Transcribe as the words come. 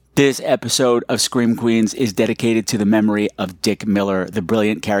This episode of Scream Queens is dedicated to the memory of Dick Miller, the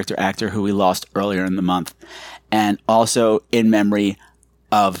brilliant character actor who we lost earlier in the month, and also in memory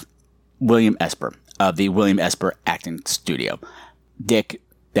of William Esper of the William Esper Acting Studio. Dick,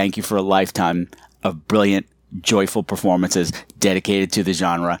 thank you for a lifetime of brilliant, joyful performances dedicated to the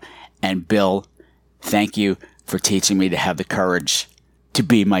genre. And Bill, thank you for teaching me to have the courage to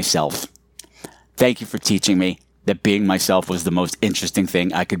be myself. Thank you for teaching me that being myself was the most interesting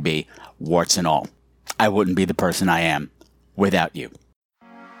thing I could be, warts and all. I wouldn't be the person I am without you.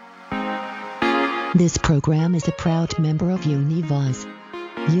 This program is a proud member of Univoz.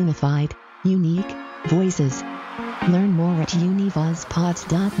 Unified, unique, voices. Learn more at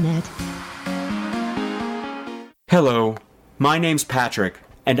univozpods.net. Hello, my name's Patrick,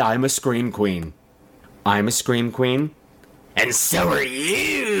 and I'm a Scream Queen. I'm a Scream Queen, and so are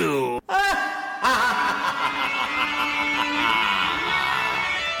you!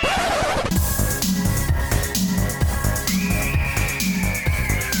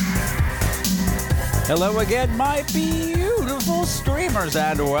 Hello again, my beautiful streamers,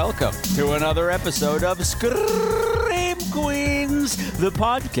 and welcome to another episode of Scream Queens, the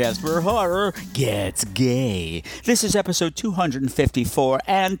podcast where horror gets gay. This is episode 254,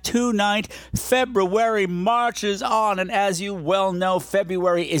 and tonight, February marches on, and as you well know,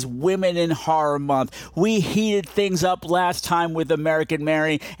 February is Women in Horror Month. We heated things up last time with American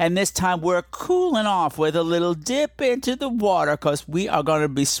Mary, and this time we're cooling off with a little dip into the water, because we are going to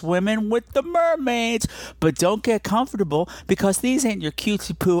be swimming with the mermaids. But don't get comfortable, because these ain't your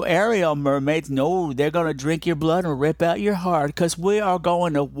cutesy poo Ariel mermaids. No, they're going to drink your blood and rip out your heart, because we are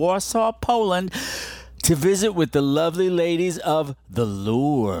going to Warsaw, Poland to visit with the lovely ladies of The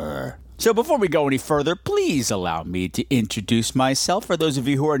Lure. So before we go any further, please allow me to introduce myself. For those of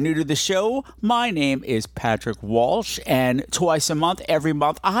you who are new to the show, my name is Patrick Walsh, and twice a month, every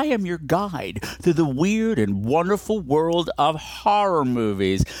month, I am your guide through the weird and wonderful world of horror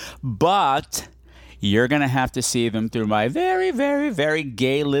movies. But you're going to have to see them through my very, very, very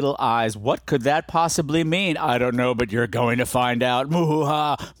gay little eyes. What could that possibly mean? I don't know, but you're going to find out.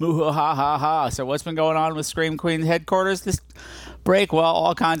 Moo-hoo-ha, moo-hoo-ha-ha-ha. So what's been going on with Scream Queen headquarters this break? Well,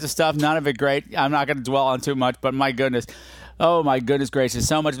 all kinds of stuff, none of it great. I'm not going to dwell on too much, but my goodness. Oh, my goodness gracious.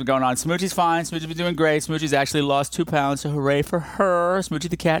 So much has been going on. Smoochie's fine. Smoochie's been doing great. Smoochie's actually lost 2 pounds, so hooray for her. Smoochie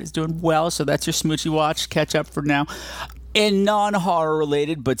the cat is doing well, so that's your Smoochie watch. Catch up for now. In non-horror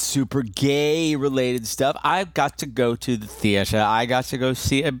related but super gay related stuff, I got to go to the theater. I got to go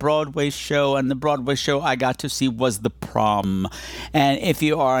see a Broadway show, and the Broadway show I got to see was The Prom. And if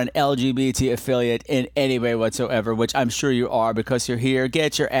you are an LGBT affiliate in any way whatsoever, which I'm sure you are because you're here,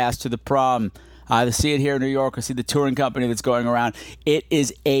 get your ass to The Prom. Either see it here in New York or see the touring company that's going around. It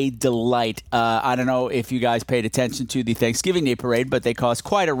is a delight. I don't know if you guys paid attention to the Thanksgiving Day Parade, but they caused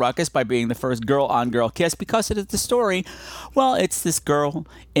quite a ruckus by being the first girl-on-girl kiss because it is the story. Well, it's this girl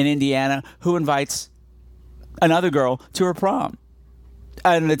in Indiana who invites another girl to her prom.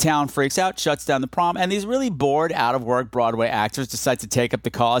 And the town freaks out, shuts down the prom, and these really bored, out-of-work Broadway actors decide to take up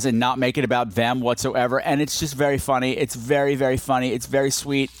the cause and not make it about them whatsoever, and it's just very funny. It's very, very funny. It's very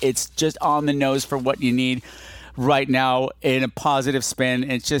sweet. It's just on the nose for what you need right now in a positive spin.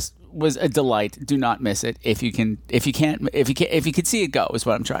 It just was a delight. Do not miss it. If you can see it go, is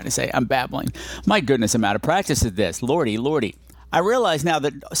what I'm trying to say. I'm babbling. My goodness, I'm out of practice at this. Lordy, lordy. I realize now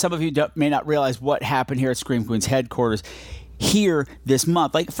that some of you may not realize what happened here at Scream Queen's headquarters here this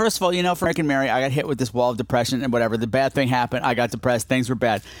month. Like, first of all, you know, for American Mary, I got hit with this wall of depression and whatever. The bad thing happened. I got depressed. Things were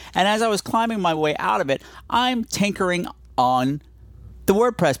bad. And as I was climbing my way out of it, I'm tinkering on the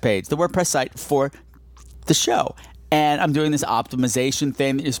WordPress page, the WordPress site for the show. And I'm doing this optimization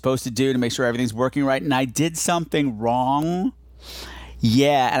thing that you're supposed to do to make sure everything's working right. And I did something wrong.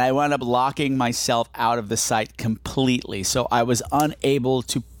 Yeah, and I wound up locking myself out of the site completely. So I was unable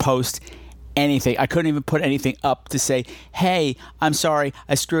to post anything. I couldn't even put anything up to say, hey, I'm sorry,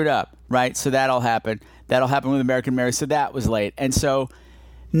 I screwed up, right? So that'll happen. That'll happen with American Mary. So that was late. And so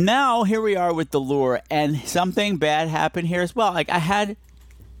now here we are with The Lure, and something bad happened here as well. Like, I had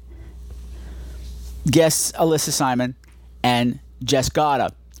guests Alyssa Simon and Jess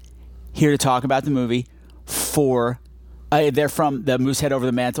Gada here to talk about the movie for they're from the Moosehead Over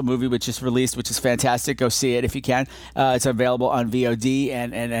the Mantle movie, which is released, which is fantastic. Go see it if you can. It's available on VOD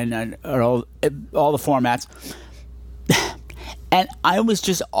and all the formats. And I was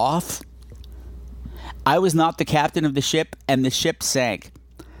just off. I was not the captain of the ship, and the ship sank.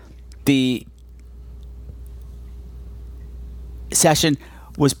 The session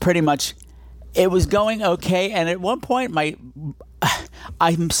was pretty much, it was going okay, and at one point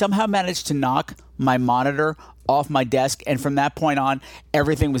I somehow managed to knock my monitor off my desk, and from that point on,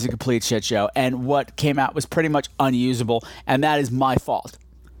 everything was a complete shit show, and what came out was pretty much unusable, and that is my fault.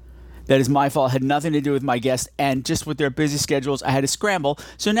 That is my fault. It had nothing to do with my guests, and just with their busy schedules, I had to scramble.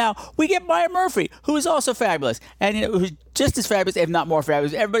 So now we get Maya Murphy, who is also fabulous, and who's just as fabulous, if not more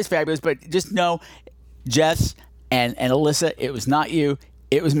fabulous. Everybody's fabulous, but just know, Jess and Alyssa, it was not you,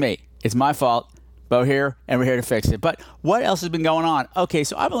 it was me. It's my fault. But we're here, and we're here to fix it. But what else has been going on? Okay,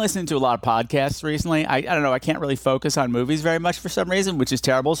 so I've been listening to a lot of podcasts recently. I don't know. I can't really focus on movies very much for some reason, which is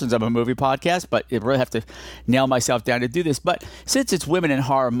terrible since I'm a movie podcast. But I really have to nail myself down to do this. But since it's Women in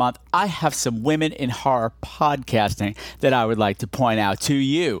Horror Month, I have some women in horror podcasting that I would like to point out to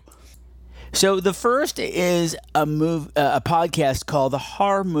you. So the first is a podcast called The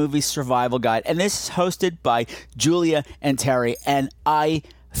Horror Movie Survival Guide. And this is hosted by Julia and Terry. And I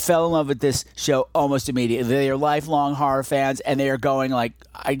fell in love with this show almost immediately. They are lifelong horror fans, and they are going, like,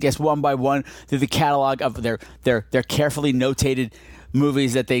 I guess one by one through the catalog of their carefully notated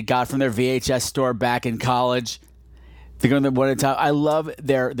movies that they got from their VHS store back in college. They're going one at a time. I love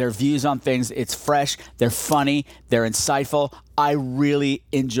their views on things. It's fresh. They're funny. They're insightful. I really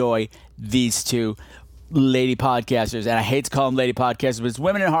enjoy these two lady podcasters, and I hate to call them lady podcasters, but it's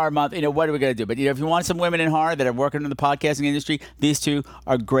Women in Horror Month. What are we going to do? But if you want some women in horror that are working in the podcasting industry, these two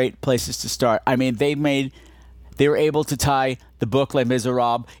are great places to start. I mean, they were able to tie the book Les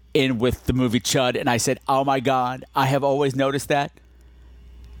Miserables in with the movie Chud, and I said, oh my God, I have always noticed that,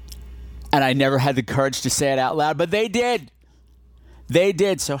 and I never had the courage to say it out loud, but they did. They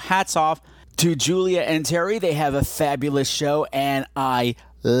did. So hats off to Julia and Terry. They have a fabulous show, and I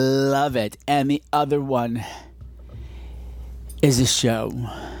love it. And the other one is a show.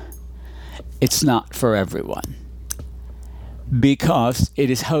 It's not for everyone because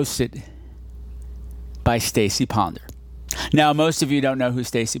it is hosted by Stacy Ponder. Now, most of you don't know who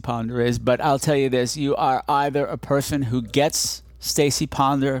Stacy Ponder is, but I'll tell you this. You are either a person who gets Stacy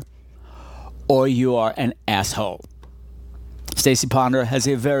Ponder or you are an asshole. Stacy Ponder has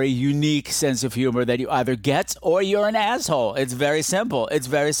a very unique sense of humor that you either get or you're an asshole. It's very simple. It's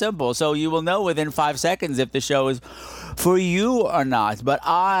very simple. So you will know within 5 seconds if the show is for you or not. But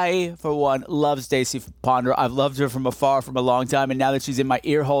I, for one, love Stacy Ponder. I've loved her from afar from a long time, and now that she's in my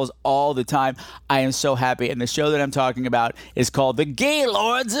ear holes all the time, I am so happy. And the show that I'm talking about is called The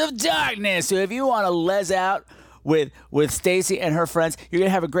Gaylords of Darkness. So if you want to les out with Stacy and her friends, you're going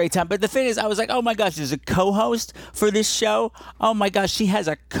to have a great time. But the thing is, I was like, oh my gosh, there's a co-host for this show? Oh my gosh, she has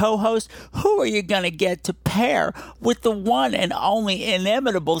a co-host? Who are you going to get to pair with the one and only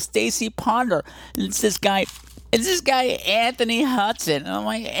inimitable Stacy Ponder? It's this guy Anthony Hudson. And I'm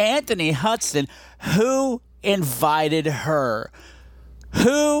like, Anthony Hudson, who invited her?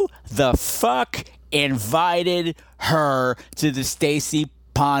 Who the fuck invited her to the Stacy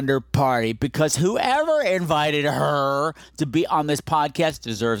Ponder party? Because whoever invited her to be on this podcast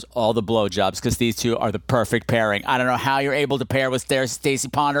deserves all the blowjobs, because these two are the perfect pairing. I don't know how you're able to pair with Stacy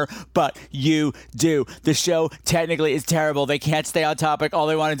Ponder, but you do. The show technically is terrible. They can't stay on topic. All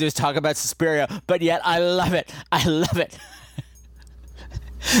they want to do is talk about Suspiria, but yet I love it. I love it.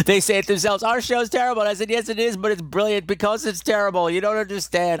 They say it themselves, our show's terrible. And I said, yes, it is, but it's brilliant because it's terrible. You don't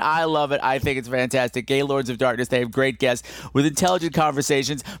understand. I love it. I think it's fantastic. Gaylords of Darkness. They have great guests with intelligent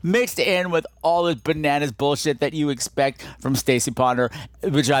conversations mixed in with all the bananas bullshit that you expect from Stacy Ponder,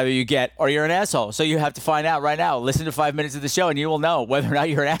 which either you get or you're an asshole. So you have to find out right now. Listen to 5 minutes of the show and you will know whether or not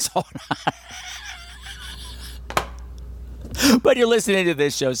you're an asshole or not. But you're listening to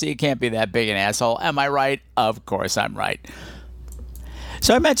this show, so you can't be that big an asshole. Am I right? Of course I'm right.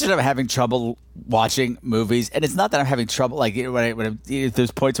 So I mentioned I'm having trouble watching movies, and it's not that I'm having trouble, like, when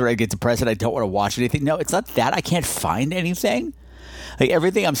there's points where I get depressed and I don't want to watch anything. No, it's not that. I can't find anything. Like,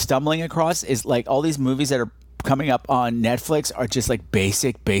 everything I'm stumbling across is, like, all these movies that are coming up on Netflix are just, like,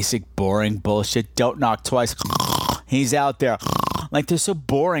 basic, boring bullshit. Don't knock twice. He's out there. Like, they're so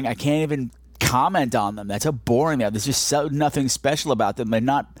boring, I can't even comment on them. That's how boring they are. There's just nothing special about them. They're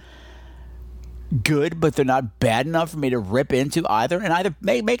not good, but they're not bad enough for me to rip into either. And either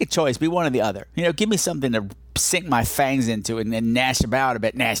make a choice, be one or the other. Give me something to sink my fangs into and then gnash about a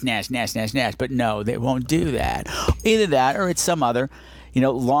bit. Gnash. But no, they won't do that. Either that or it's some other,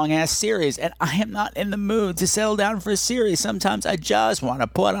 long-ass series. And I am not in the mood to settle down for a series. Sometimes I just want to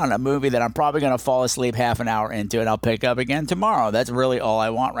put on a movie that I'm probably going to fall asleep half an hour into, and I'll pick up again tomorrow. That's really all I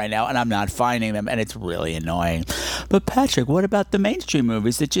want right now, and I'm not finding them, and it's really annoying. But Patrick, what about the mainstream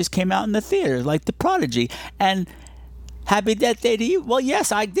movies that just came out in the theater, like The Prodigy and Happy Death Day to You? Well,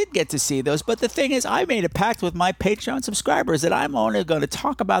 yes, I did get to see those, but the thing is, I made a pact with my Patreon subscribers that I'm only going to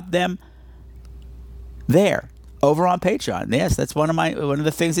talk about them there over on Patreon. Yes, that's one of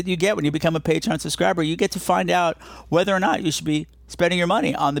the things that you get when you become a Patreon subscriber. You get to find out whether or not you should be spending your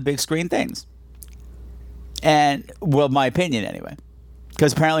money on the big screen things. And, well, my opinion anyway.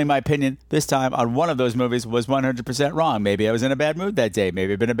 Because apparently my opinion this time on one of those movies was 100% wrong. Maybe I was in a bad mood that day.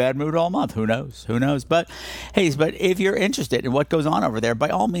 Maybe I've been in a bad mood all month. Who knows? But if you're interested in what goes on over there, by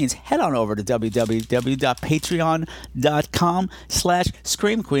all means, head on over to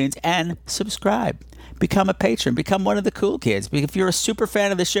www.patreon.com/ScreamQueens and subscribe. Become a patron. Become one of the cool kids. If you're a super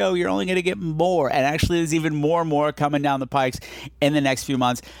fan of the show, you're only going to get more. And actually, there's even more coming down the pikes in the next few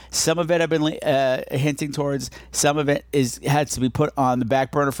months. Some of it I've been hinting towards. Some of it had to be put on the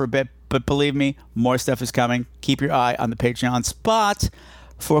back burner for a bit. But believe me, more stuff is coming. Keep your eye on the Patreon spot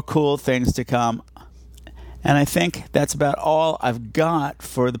for cool things to come. And I think that's about all I've got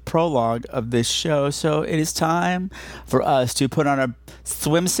for the prologue of this show. So it is time for us to put on our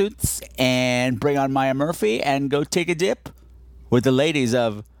swimsuits and bring on Maya Murphy and go take a dip with the ladies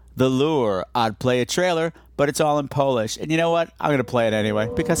of The Lure. I'd play a trailer, but it's all in Polish. And you know what? I'm going to play it anyway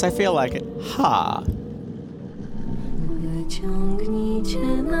because I feel like it. Ha!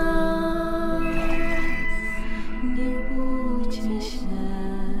 Wyciągnijcie nas, nie bójcie się.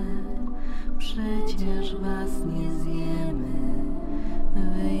 Przecież was nie zjemy.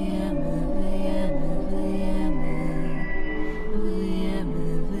 Wyjemy.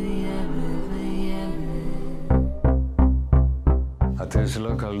 A to jest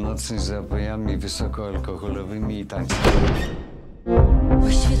lokal nocny z napojami wysokoalkoholowymi i tańcem.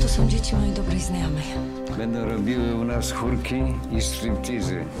 Właściwie to są dzieci mojej dobrej znajomej. Będą robiły u nas chórki i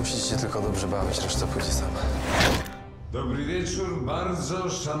striptizy. Musicie się tylko dobrze bawić, reszta pójdzie sama. Dobry wieczór bardzo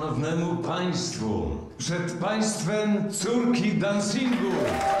szanownemu państwu. Przed państwem córki dancingu.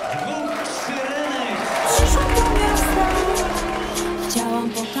 Dwóch syrenek. Przyszłam do miasta. Chciałam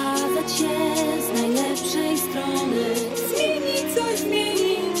pokazać się z najlepszej strony. Zmienić coś,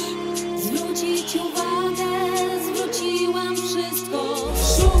 zmienić. Zwrócić uwagę. Zwróciłam wszystko.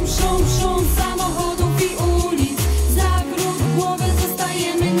 Szum samochodów i ulic. Zawrót głowy,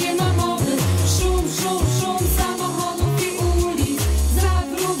 zostajemy, nie ma mowy. Szum samochodów i ulic.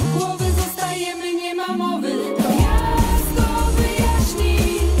 Zawrót głowy, zostajemy, nie ma mowy. To miasto wyjaśni,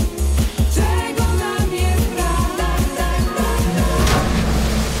 czego nam jest brak.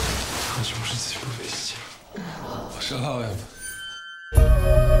 Chodź, muszę coś powiedzieć. Oszalałem.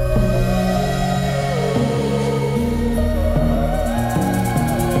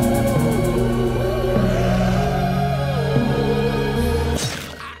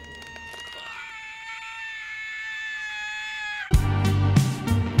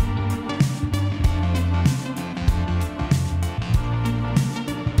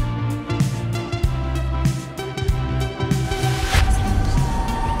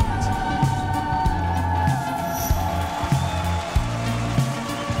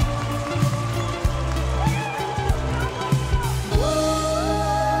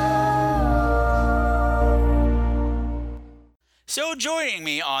 So joining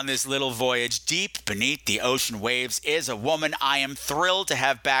me on this little voyage deep beneath the ocean waves is a woman I am thrilled to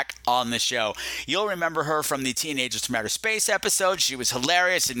have back on the show. You'll remember her from the Teenagers from Outer Space episode. She was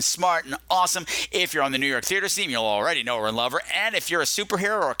hilarious and smart and awesome. If you're on the New York Theater scene, you'll already know her and love her. And if you're a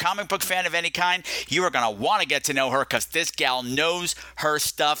superhero or a comic book fan of any kind, you are going to want to get to know her because this gal knows her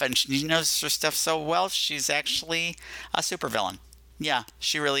stuff, and she knows her stuff so well, she's actually a supervillain. Yeah,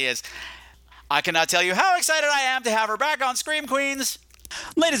 she really is. I cannot tell you how excited I am to have her back on Scream Queens.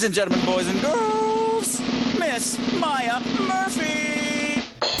 Ladies and gentlemen, boys and girls, Miss Maya Murphy.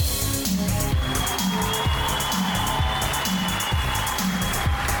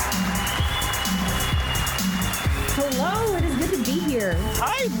 Hello, it is good to be here.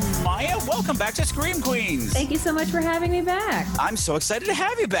 Hi, Maya. Welcome back to Scream Queens. Thank you so much for having me back. I'm so excited to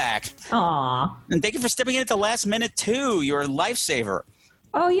have you back. Aw. And thank you for stepping in at the last minute, too. You're a lifesaver.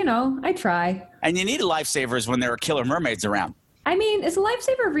 Oh, you know, I try. And you need lifesavers when there are killer mermaids around. I mean, is a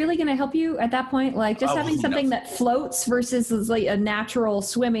lifesaver really going to help you at that point? Like just having something that floats versus like a natural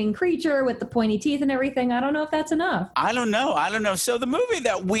swimming creature with the pointy teeth and everything. I don't know if that's enough. I don't know. So the movie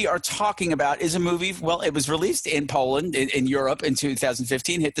that we are talking about is a movie, well, it was released in Poland, in Europe in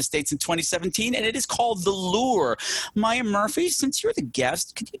 2015, hit the States in 2017, and it is called The Lure. Maya Murphy, since you're the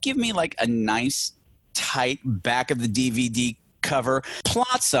guest, could you give me like a nice, tight back of the DVD cover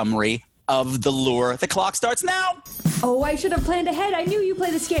plot summary of The Lure? The clock starts now. Oh, I should have planned ahead. I knew you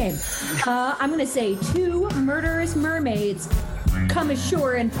play this game. I'm going to say 2 murderous mermaids come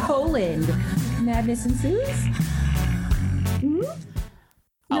ashore in Poland. Madness ensues?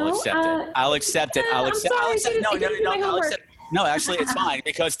 I'll accept it. I'll accept it. I'm sorry, No. my homework. No, actually, it's fine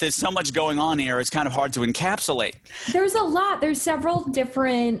because there's so much going on here. It's kind of hard to encapsulate. There's a lot. There's several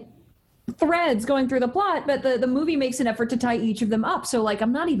different threads going through the plot, but the movie makes an effort to tie each of them up. So, like,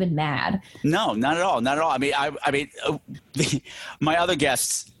 I'm not even mad. No, not at all. Not at all. My other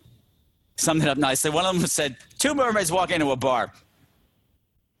guests summed it up nicely. One of them said, 2 mermaids walk into a bar. ...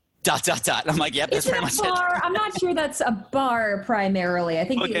 I'm like, yep, that's pretty much it. I'm not sure that's a bar primarily. I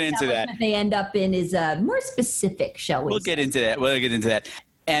think We'll the get into that. establishment they end up in is more specific, shall we? We'll get into that.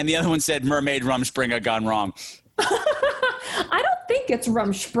 And the other one said, mermaid Rumspringa gone wrong. I don't think it's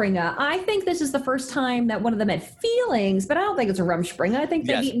Rumspringa. I think this is the first time that one of them had feelings, but I don't think it's a Rumspringa. I think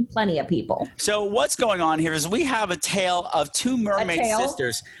they've eaten plenty of people. So what's going on here is we have a tale of 2 mermaid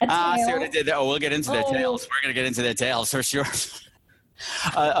sisters. See what I did there? Oh, we'll get into their tales. We're going to get into their tales for sure.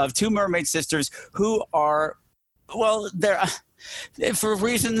 Of 2 mermaid sisters who are, well, they're for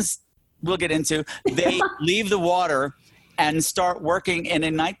reasons we'll get into, they leave the water and start working in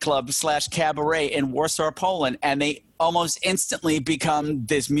a nightclub / cabaret in Warsaw, Poland, and they almost instantly become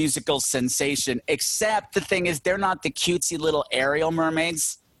this musical sensation. Except the thing is, they're not the cutesy little Ariel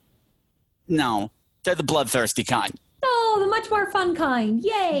mermaids. No, they're the bloodthirsty kind. Oh, the much more fun kind.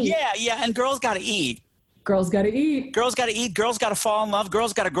 Yay. Yeah, and girls got to eat. Girls got to eat. Girls got to eat. Girls got to fall in love.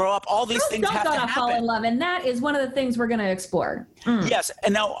 Girls got to grow up. All these things have to happen. Fall in love, and that is one of the things we're going to explore. Yes,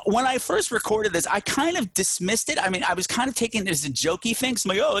 and now when I first recorded this, I kind of dismissed it. I mean, I was kind of taking it as a jokey thing.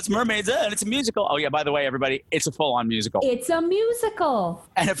 So I'm like, oh, it's mermaids, and it's a musical. Oh yeah, by the way, everybody, it's a full-on musical. It's a musical,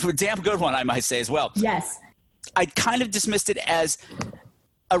 and a damn good one, I might say as well. Yes, I kind of dismissed it as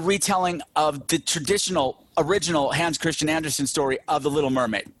a retelling of the traditional, original Hans Christian Andersen story of The Little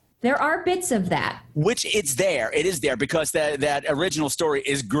Mermaid. There are bits of that. Which it's there. It is there because that original story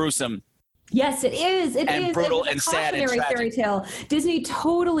is gruesome. Yes, it is. It is brutal and sad and tragic. Fairy tale. Disney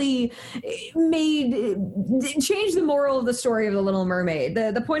totally changed the moral of the story of The Little Mermaid.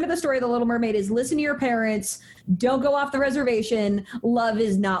 The point of the story of The Little Mermaid is listen to your parents. Don't go off the reservation. Love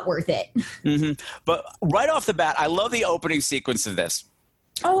is not worth it. Mm-hmm. But right off the bat, I love the opening sequence of this.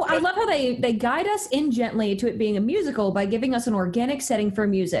 Oh, I love how they guide us in gently to it being a musical by giving us an organic setting for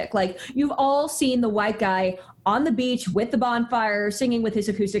music. Like, you've all seen the white guy on the beach with the bonfire singing with his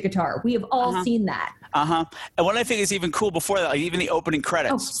acoustic guitar. We have all seen that. And what I think is even cool before that, like even the opening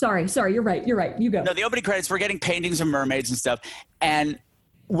credits. Oh, sorry. You're right. You go. No, the opening credits, we're getting paintings of mermaids and stuff. And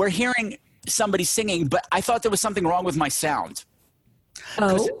we're hearing somebody singing, but I thought there was something wrong with my sound.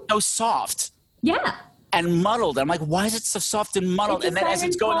 Because it's so soft. Yeah. And muddled. I'm like, why is it so soft and muddled? And then as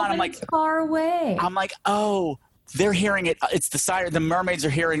it's going on, I'm like, far away. I'm like, oh, they're hearing it. It's the siren. The mermaids are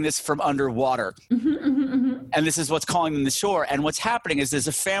hearing this from underwater. And this is what's calling them to shore. And what's happening is there's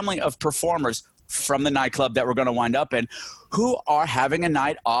a family of performers from the nightclub that we're going to wind up in who are having a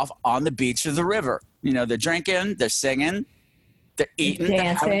night off on the beach of the river. You know, they're drinking, they're singing, they're eating,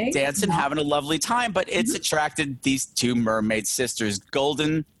 dancing, having a lovely time. But it's attracted these 2 mermaid sisters,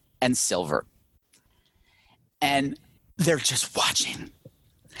 Golden and Silver. And they're just watching.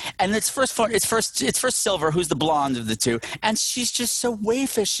 And it's first Silver, who's the blonde of the 2, and she's just so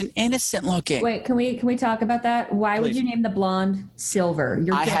waifish and innocent looking. Wait, can we talk about that? Why would you name the blonde Silver?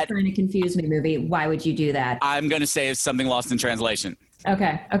 You're just trying to confuse me, movie. Why would you do that? I'm going to say it's something lost in translation.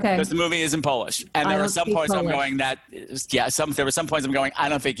 Okay. Because the movie is in Polish, and there were some points I'm going that, there were some points I'm going, I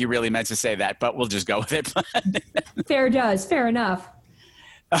don't think you really meant to say that, but we'll just go with it. Fair enough.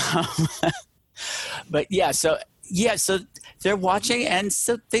 But so they're watching, and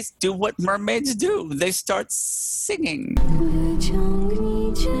so they do what mermaids do. They start singing.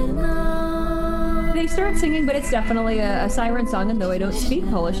 They start singing, but it's definitely a siren song, and though I don't speak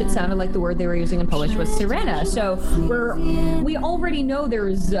Polish, it sounded like the word they were using in Polish was sirena. So we already know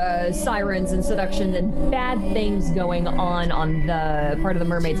there's sirens and seduction and bad things going on the part of the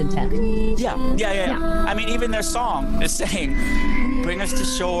mermaid's intent. Yeah. I mean, even their song is saying, bring us to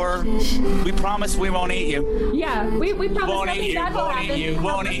shore. We promise we won't eat you. Yeah, we promise nothing bad will happen.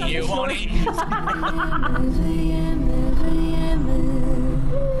 Won't eat you.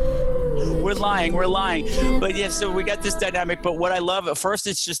 We're lying. But yeah, so we got this dynamic. But what I love, at first,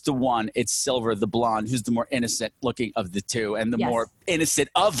 it's just the one. It's Silver, the blonde, who's the more innocent looking of the 2, and the more innocent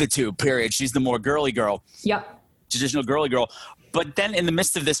of the 2, period. She's the more girly girl. Yep. Traditional girly girl. But then in the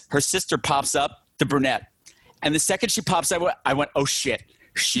midst of this, her sister pops up, the brunette. And the second she pops up, I went, oh shit,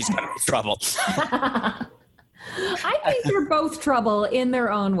 she's going to be trouble. I think they're both trouble in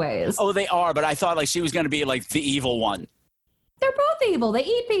their own ways. Oh, they are, but I thought like she was going to be like the evil one. They're both evil. They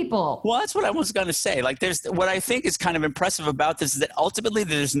eat people. Well, that's what I was going to say. Like, what I think is kind of impressive about this is that ultimately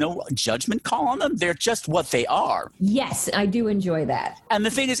there's no judgment call on them. They're just what they are. Yes, I do enjoy that. And the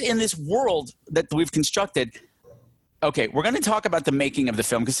thing is, in this world that we've constructed, Okay, we're going to talk about the making of the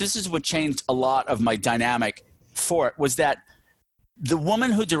film because this is what changed a lot of my dynamic for it, was that the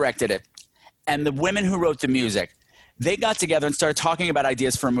woman who directed it and the women who wrote the music, they got together and started talking about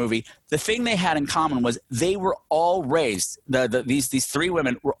ideas for a movie. The thing they had in common was they were all raised, these three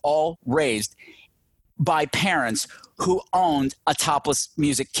women were all raised by parents who owned a topless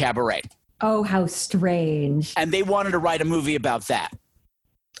music cabaret. Oh, how strange. And they wanted to write a movie about that,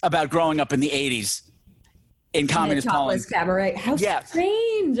 about growing up in the 80s in communist Poland. Cabaret. How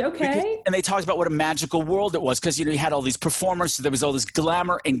strange. Okay. And they talked about what a magical world it was because, you had all these performers. So there was all this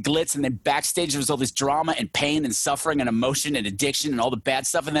glamour and glitz. And then backstage, there was all this drama and pain and suffering and emotion and addiction and all the bad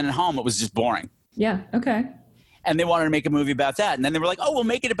stuff. And then at home, it was just boring. Yeah. Okay. And they wanted to make a movie about that. And then they were like, oh, we'll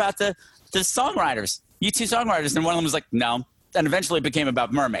make it about the songwriters, you two songwriters. And one of them was like, no. And eventually it became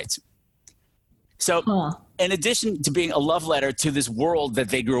about mermaids. So in addition to being a love letter to this world that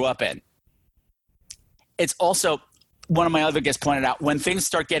they grew up in, it's also, one of my other guests pointed out, when things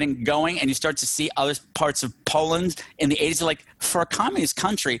start getting going and you start to see other parts of Poland in the 80s, like for a communist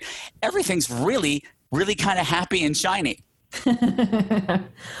country, everything's really, really kind of happy and shiny.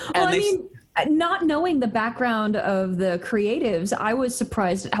 Not knowing the background of the creatives, I was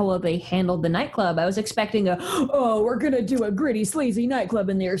surprised at how well they handled the nightclub. I was expecting we're going to do a gritty, sleazy nightclub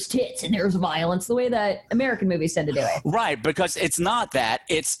and there's tits and there's violence, the way that American movies tend to do it. Right, because it's not that.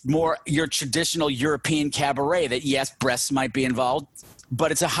 It's more your traditional European cabaret that, yes, breasts might be involved,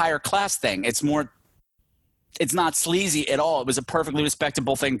 but it's a higher class thing. It's not sleazy at all. It was a perfectly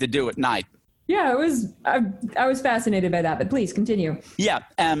respectable thing to do at night. Yeah, I was fascinated by that, but please continue. Yeah,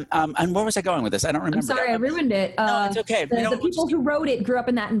 and where was I going with this? I don't remember. I'm sorry, I ruined it. No, it's okay. The people who wrote it grew up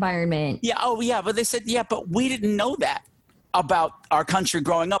in that environment. Yeah, but they said, but we didn't know that about our country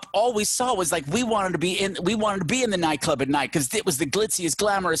growing up. All we saw was like we wanted to be in the nightclub at night because it was the glitziest,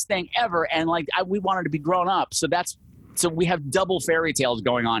 glamorous thing ever, and we wanted to be grown up. So we have double fairy tales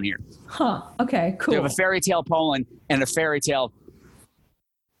going on here. Huh. Okay. Cool. We have a fairy tale Poland and a fairy tale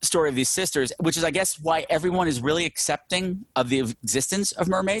story of these sisters, which is, I guess, why everyone is really accepting of the existence of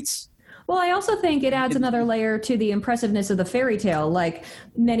mermaids. Well, I also think it adds another layer to the impressiveness of the fairy tale. Like,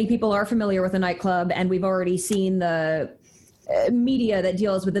 many people are familiar with a nightclub, and we've already seen the media that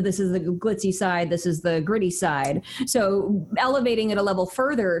deals with it. This is the glitzy side, this is the gritty side. So elevating it a level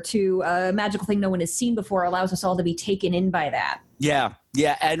further to a magical thing no one has seen before allows us all to be taken in by that. Yeah,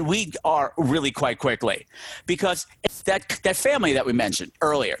 and we are really quite quickly, because that family that we mentioned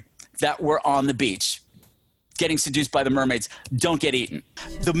earlier that were on the beach getting seduced by the mermaids don't get eaten.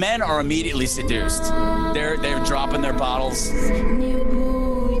 The men are immediately seduced. They're dropping their bottles,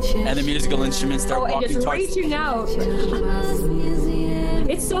 and the musical instruments start walking just reaching out.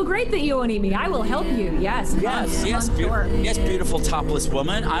 It's so great that you won't eat me. I will help you. Yes, beautiful topless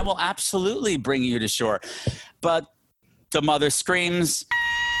woman. I will absolutely bring you to shore. But the mother screams,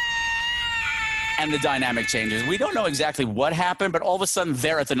 and the dynamic changes. We don't know exactly what happened, but all of a sudden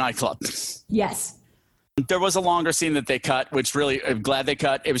they're at the nightclub. Yes. There was a longer scene that they cut, which really, I'm glad they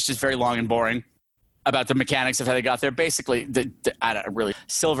cut. It was just very long and boring about the mechanics of how they got there. Basically,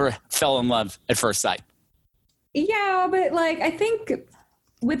 Silver fell in love at first sight. Yeah, but I think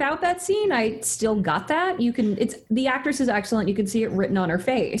without that scene, I still got that. The actress is excellent. You can see it written on her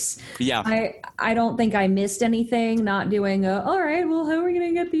face. Yeah. I don't think I missed anything. Not doing all right, well, how are we going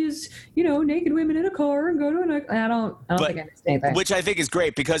to get these, naked women in a car and go to I don't think I missed anything. Which I think is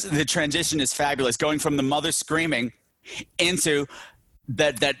great because the transition is fabulous. Going from the mother screaming into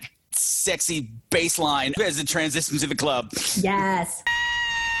that sexy bass line as it transitions to the club. Yes.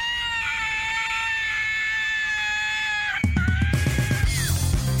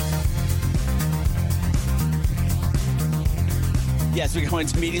 Yes, we're going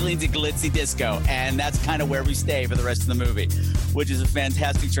immediately into glitzy disco, and that's kind of where we stay for the rest of the movie, which is a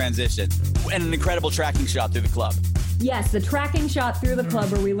fantastic transition and an incredible tracking shot through the club. Yes, the tracking shot through the club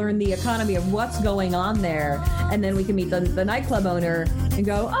where we learn the economy of what's going on there, and then we can meet the nightclub owner and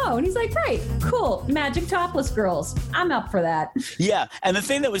go, and he's like, right, cool, magic topless girls. I'm up for that. Yeah, and the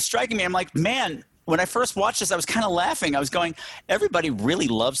thing that was striking me, I'm like, man, when I first watched this, I was kind of laughing. I was going, everybody really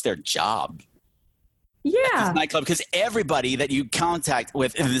loves their job. Yeah. At this nightclub, because everybody that you contact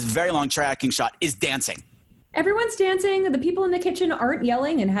with in this very long tracking shot is dancing. Everyone's dancing. The people in the kitchen aren't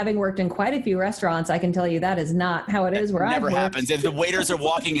yelling, and having worked in quite a few restaurants, I can tell you that is not how it is where I've worked. Never happens. And the waiters are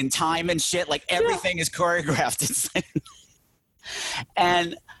walking in time and shit. Like everything is choreographed.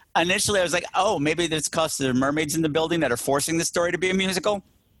 And initially I was like, maybe it's because there are mermaids in the building that are forcing the story to be a musical.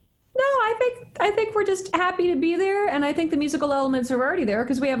 No, I think we're just happy to be there, and I think the musical elements are already there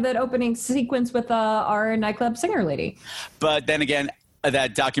because we have that opening sequence with our nightclub singer lady. But then again,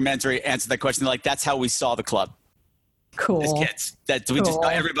 that documentary answered that question. Like, that's how we saw the club. Cool. As kids. That we just Cool. know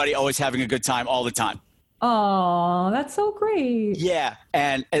everybody always having a good time all the time. Oh, that's so great. Yeah,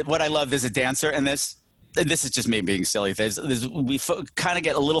 and what I love, there's a dancer in this. And this is just me being silly. We kind of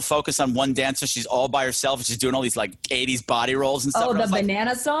get a little focus on one dancer. She's all by herself, and she's doing all these like 80s body rolls and stuff. Oh, and the I was like,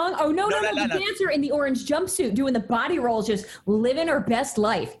 banana song? Oh, no. The dancer in the orange jumpsuit doing the body rolls, just living her best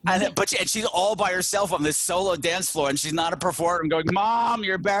life. and she's all by herself on this solo dance floor, and she's not a performer. I'm going, Mom,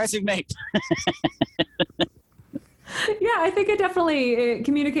 you're embarrassing me. Yeah, I think it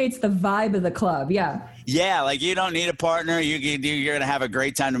communicates the vibe of the club. Yeah. Yeah, like you don't need a partner. You're going to have a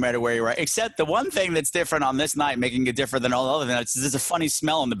great time no matter where you are. Except the one thing that's different on this night, making it different than all the other nights, is there's a funny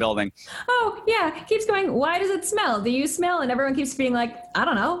smell in the building. Oh, yeah. Keeps going, why does it smell? Do you smell? And everyone keeps being like, I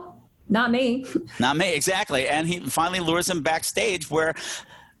don't know. Not me. Not me, exactly. And he finally lures him backstage where,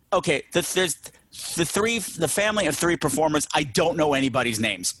 okay, there's the family of 3 performers. I don't know anybody's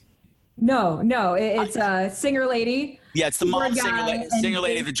names. No, it's a singer lady. Yeah, it's the mom singer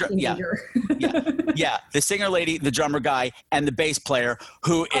lady, the the singer lady, the drummer guy, and the bass player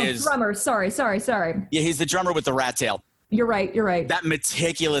who is drummer. Sorry. Yeah, he's the drummer with the rat tail. You're right. That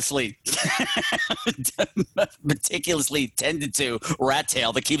meticulously tended to rat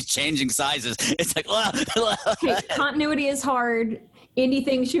tail that keeps changing sizes. It's like, okay, continuity is hard. Indie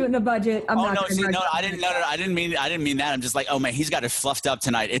thing shooting a budget. I didn't mean that. I'm just like, oh man, he's got it fluffed up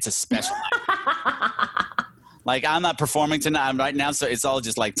tonight. It's a special night. Like I'm not performing tonight right now, so it's all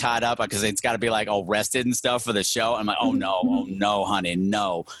just like tied up because it's got to be like all rested and stuff for the show. I'm like, oh no, honey,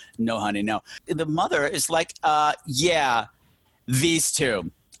 no, honey, no. The mother is like, yeah, these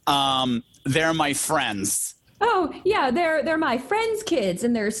 2, they're my friends. Oh yeah, they're my friends' kids,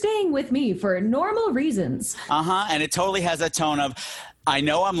 and they're staying with me for normal reasons. And it totally has that tone of, I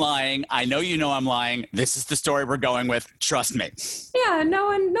know I'm lying. I know you know I'm lying. This is the story we're going with. Trust me. Yeah, no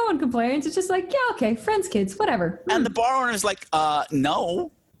one complains. It's just like, yeah, okay, friends, kids, whatever. And the bar owner is like,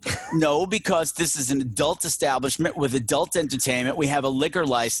 no, because this is an adult establishment with adult entertainment. We have a liquor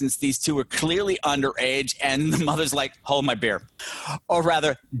license. These 2 are clearly underage. And the mother's like, hold my beer. Or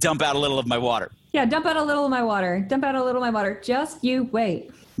rather, dump out a little of my water. Yeah, dump out a little of my water. Just you wait.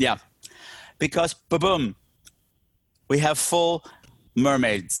 Yeah, because boom, we have full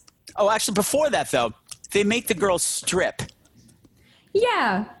mermaids. Oh, actually, before that, though, they make the girls strip.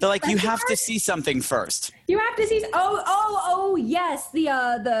 Yeah. They're like, you have to see something first. You have to see. Oh, yes.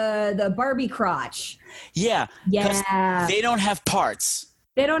 The Barbie crotch. Yeah. Yeah. They don't have parts.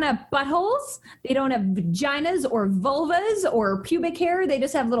 They don't have buttholes. They don't have vaginas or vulvas or pubic hair. They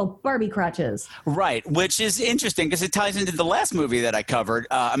just have little Barbie crotches. Right, which is interesting because it ties into the last movie that I covered,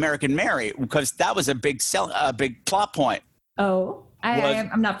 American Mary, because that was a big plot point. Oh,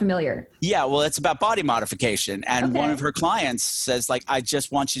 I'm not familiar. Yeah, well, it's about body modification. And one of her clients says, like, I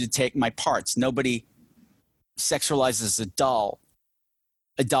just want you to take my parts. Nobody sexualizes a doll.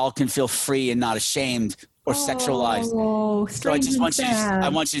 A doll can feel free and not ashamed or sexualized. So I just want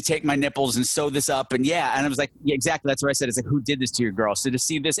you to take my nipples and sew this up. And I was like, yeah, exactly. That's what I said. It's like, who did this to your girl? So to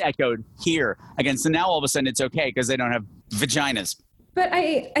see this echoed here again. So now all of a sudden it's okay because they don't have vaginas. But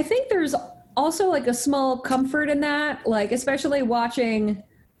I think there's also like a small comfort in that, like especially watching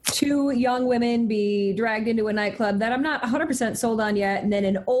 2 young women be dragged into a nightclub that I'm not 100% sold on yet, and then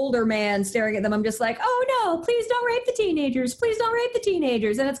an older man staring at them. I'm just like, oh no, please don't rape the teenagers. Please don't rape the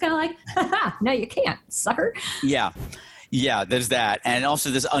teenagers. And it's kind of like, haha, no, you can't, sucker. Yeah, there's that. And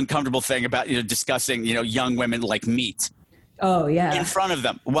also this uncomfortable thing about, discussing, young women like meat. Oh, yeah. In front of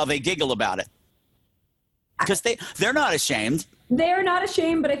them while they giggle about it. Because they're not ashamed. They're not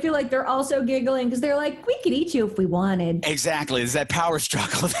ashamed, but I feel like they're also giggling because they're like, we could eat you if we wanted. Exactly. There's that power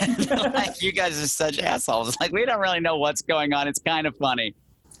struggle. Like, you guys are such assholes. It's like, we don't really know what's going on. It's kind of funny.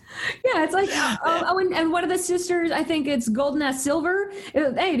 Yeah, it's like, and one of the sisters, I think it's Golden as Silver.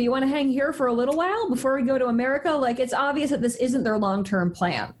 Hey, do you want to hang here for a little while before we go to America? Like, it's obvious that this isn't their long-term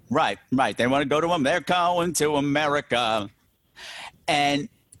plan. Right. They want to go to them. They're going to America. And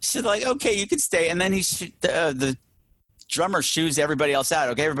she's like, okay, you can stay. And then the drummer shoos everybody else out.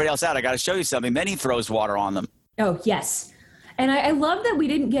 Okay, everybody else out. I got to show you something. Then he throws water on them. Oh, yes. And I love that we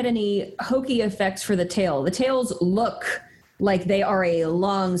didn't get any hokey effects for the tail. The tails look like they are a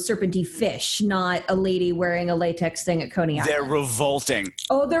long serpenty fish, not a lady wearing a latex thing at Coney Island. They're revolting.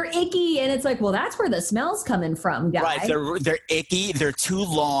 Oh, they're icky. And it's like, well, that's where the smell's coming from, guy. Right. They're icky. They're too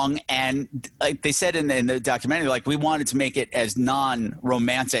long. And like they said in the documentary, like we wanted to make it as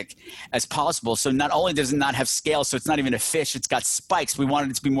non-romantic as possible. So not only does it not have scales, so it's not even a fish, it's got spikes. We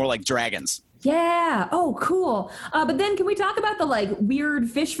wanted it to be more like dragons. Yeah. Oh, cool. But then can we talk about the like weird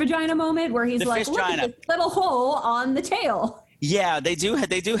fish vagina moment where he's like, look at this little hole on the tail. Yeah, they do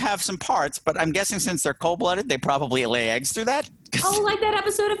have some parts, but I'm guessing since they're cold-blooded, they probably lay eggs through that. Oh, like that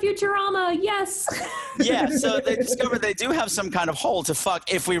episode of Futurama. Yes. Yeah, so they discover they do have some kind of hole to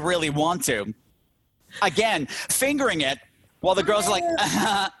fuck if we really want to. Again, fingering it while the girls are like,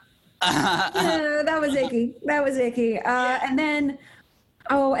 Yeah, that was icky. And then,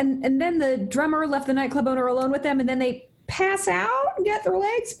 and then the drummer left the nightclub owner alone with them, and then they pass out and get their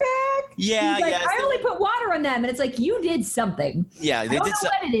legs back. Yeah, He's like, yeah. I only put water on them, and it's like, you did something. Yeah, they I don't did know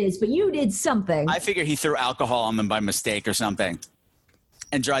what it is, but you did something. I figure he threw alcohol on them by mistake or something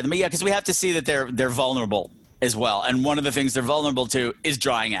and dried them. Yeah, because we have to see that they're vulnerable as well. And one of the things they're vulnerable to is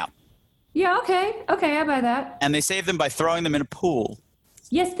drying out. Yeah, okay, I buy that. And they save them by throwing them in a pool.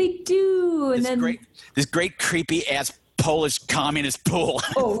 Yes, they do. And This great creepy ass Polish communist pool.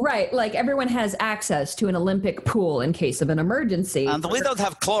 Oh, right. Like everyone has access to an Olympic pool in case of an emergency. And we don't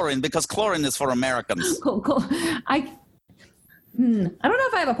have chlorine because chlorine is for Americans. Cool. I don't know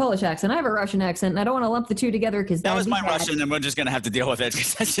if I have a Polish accent. I have a Russian accent, and I don't want to lump the two together because that was my Russian, and we're just going to have to deal with it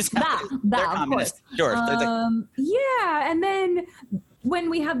because that's just they're communist. Sure. Yeah, and then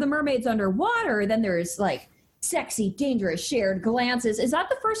when we have the mermaids underwater, then there's like sexy, dangerous shared glances. Is that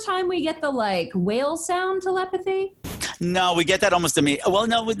the first time we get the like whale sound telepathy? No, we get that almost immediately. Well,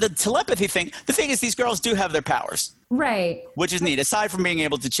 no, with the telepathy thing, the thing is these girls do have their powers. Right. Which is neat. Aside from being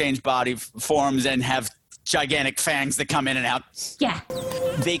able to change body forms and have gigantic fangs that come in and out. Yeah.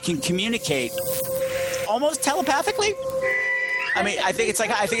 They can communicate almost telepathically. I mean, I think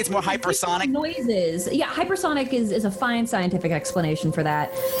it's more hypersonic. Noises. Yeah, hypersonic is a fine scientific explanation for that.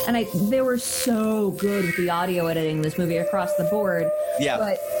 And they were so good with the audio editing in this movie across the board. Yeah.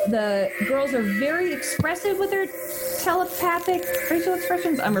 But the girls are very expressive with their telepathic facial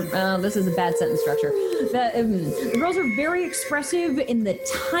expressions. This is a bad sentence structure. The girls are very expressive in the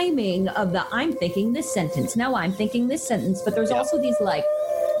timing of I'm thinking this sentence. Now I'm thinking this sentence. But there's also these like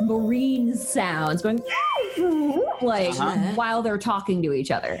marine sounds going like while they're talking to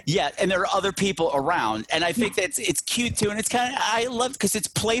each other. Yeah, and there are other people around, and I think that it's cute too, and it's kind of I love because it's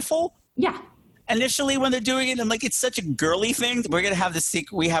playful. Yeah. Initially, when they're doing it, I'm like, it's such a girly thing. We're gonna have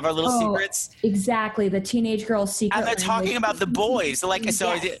we have our little secrets. Exactly, the teenage girl's secret. And they're talking about the boys. They're like,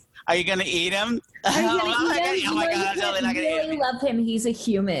 so are you gonna eat him? Are you gonna eat him? Oh my god, I'm totally not gonna eat him. I love him. He's a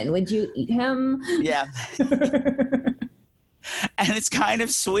human. Would you eat him? Yeah. And it's kind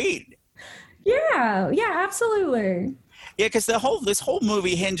of sweet. Yeah, absolutely. Yeah, because this whole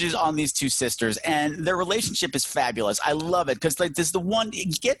movie hinges on these two sisters, and their relationship is fabulous. I love it because like this is the one I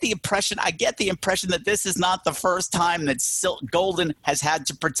get the impression that this is not the first time that Golden has had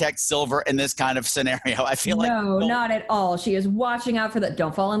to protect Silver in this kind of scenario. I feel no, not at all. She is watching out for that.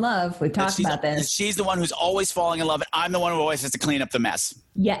 Don't fall in love. We've talked about this. She's the one who's always falling in love, and I'm the one who always has to clean up the mess.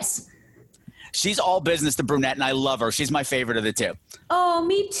 Yes. She's all business, the brunette, and I love her. She's my favorite of the two. Oh,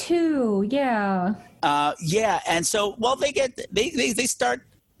 me too. Yeah. Yeah, and so they start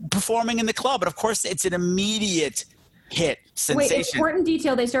performing in the club, but of course it's an immediate hit sensation. Wait, important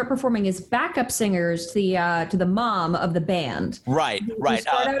detail: they start performing as backup singers to the mom of the band. Right. They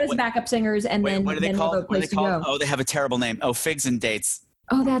start out as backup singers, and then what are they called? Oh, they have a terrible name. Oh, Figs and Dates.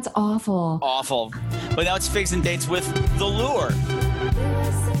 Oh, that's awful. Awful. But now it's Figs and Dates with The Lure.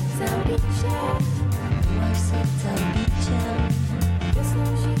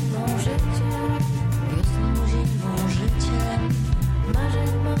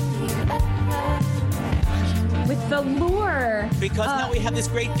 With The Lure. Because now we have this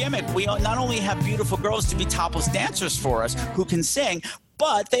great gimmick. We not only have beautiful girls to be topless dancers for us who can sing,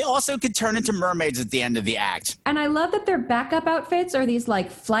 but they also could turn into mermaids at the end of the act. And I love that their backup outfits are these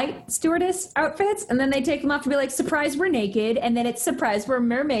like flight stewardess outfits, and then they take them off to be like, surprise, we're naked, and then it's surprise, we're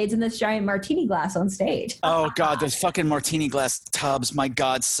mermaids in this giant martini glass on stage. Oh God, those fucking martini glass tubs, my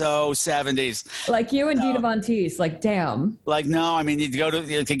God, so 70s. Like you and Dita Von Teese, like damn. Like no, I mean you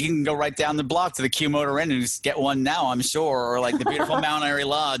can go right down the block to the Q Motor Inn and just get one now, I'm sure, or like the beautiful Mount Airy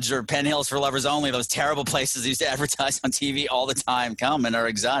Lodge or Penn Hills for Lovers Only, those terrible places they used to advertise on TV all the time. Come and are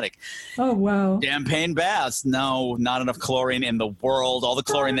exotic. Oh wow. Champagne baths. No, not enough chlorine in the world. All the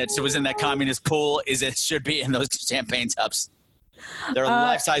chlorine that was in that communist pool should be in those champagne tubs. There are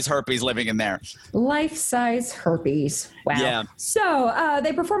life-size herpes living in there. Life-size herpes. Wow. Yeah. So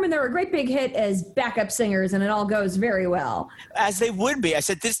they perform and they're a great big hit as backup singers, and it all goes very well. As they would be. I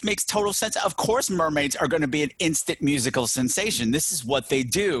said, this makes total sense. Of course mermaids are going to be an instant musical sensation. This is what they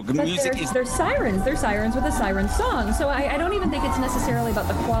do. But they're sirens. They're sirens with a siren song. So I don't even think it's necessarily about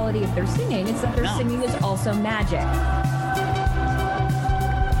the quality of their singing. It's that their singing is also magic.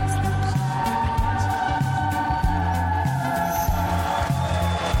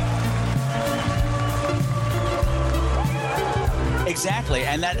 Exactly.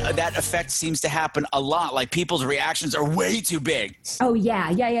 And that effect seems to happen a lot. Like people's reactions are way too big. Oh, yeah.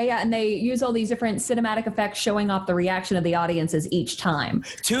 And they use all these different cinematic effects showing off the reaction of the audiences each time.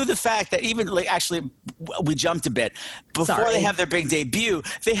 To the fact that even, actually, we jumped a bit. Before they have their big debut,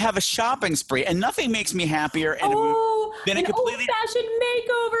 they have a shopping spree. And nothing makes me happier than a completely old-fashioned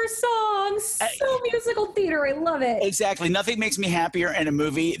makeover song. So musical theater. I love it. Exactly. Nothing makes me happier in a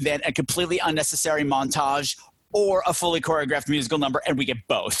movie than a completely unnecessary montage or a fully choreographed musical number, and we get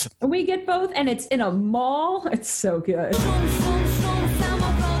both. We get both, and it's in a mall. It's so good.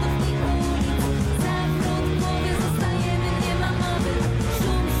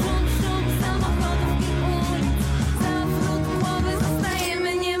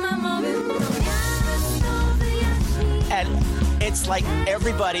 It's like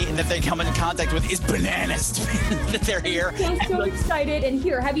everybody that they come into contact with is bananas that they're here. I'm so excited. And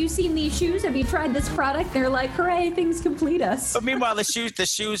here, have you seen these shoes? Have you tried this product? They're like, hooray, things complete us. But meanwhile, the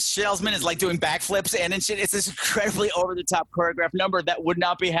shoes salesman is like doing backflips and shit. It's this incredibly over-the-top choreographed number that would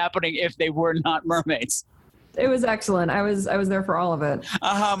not be happening if they were not mermaids. It was excellent. I was there for all of it.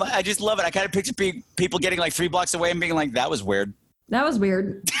 I just love it. I kind of picture people getting like 3 blocks away and being like, that was weird. That was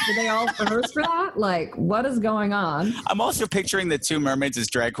weird. Did they all rehearse for that? Like, what is going on? I'm also picturing the two mermaids as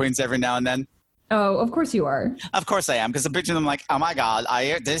drag queens every now and then. Oh, of course you are. Of course I am, because I'm picturing them like, oh my God,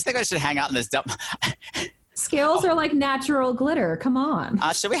 I just think I should hang out in this dump. Scales are like natural glitter. Come on.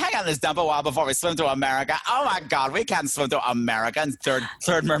 Should we hang out in this dump a while before we swim to America? Oh my God, we can't swim to America. And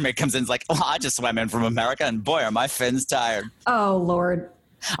third mermaid comes in and is like, well, I just swam in from America, and boy, are my fins tired. Oh, Lord.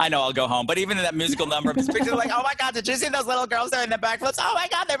 I know, I'll go home. But even in that musical number, I'm just picturing like, oh my God, did you see those little girls there in the backflips? Oh my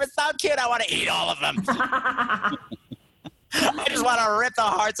God, they were so cute. I want to eat all of them. I just want to rip the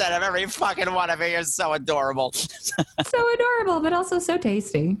hearts out of every fucking one of you. You're so adorable. So adorable, but also so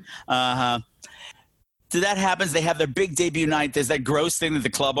tasty. Uh-huh. So that happens. They have their big debut night. There's that gross thing that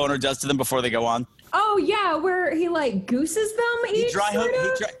the club owner does to them before they go on. Oh, yeah, where he, like, gooses them each,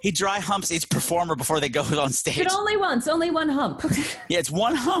 he dry humps each performer before they go on stage. But only once, only one hump. Yeah, it's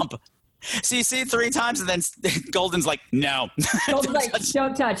one hump. So you see it 3 times, and then Golden's like, no. Golden's like,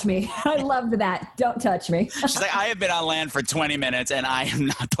 don't touch me. I loved that. Don't touch me. She's like, I have been on land for 20 minutes, and I am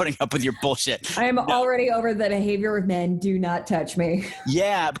not putting up with your bullshit. I am already over the behavior of men. Do not touch me.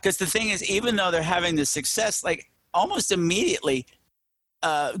 Yeah, because the thing is, even though they're having this success, like, almost immediately,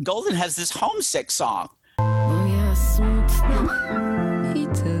 Golden has this homesick song. Bo ja smutny I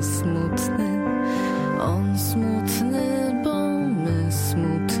ty smutny, on smutny, bo my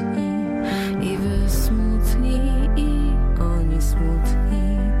smutni, I wy smutni, I oni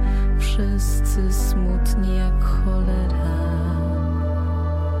smutni, wszyscy smutni jak cholera.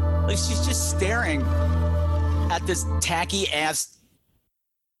 Like, she's just staring at this tacky ass,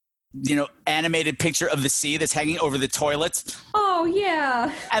 animated picture of the sea that's hanging over the toilets. Oh,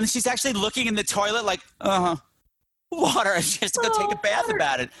 yeah. And she's actually looking in the toilet like, water. She has to go take a bath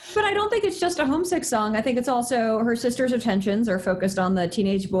about it. But I don't think it's just a homesick song. I think it's also her sister's attentions are focused on the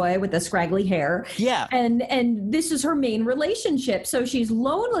teenage boy with the scraggly hair. Yeah. And this is her main relationship. So she's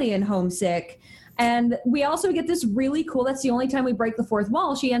lonely and homesick. And we also get this really cool, that's the only time we break the fourth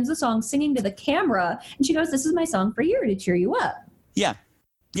wall. She ends the song singing to the camera. And she goes, this is my song for you to cheer you up. Yeah.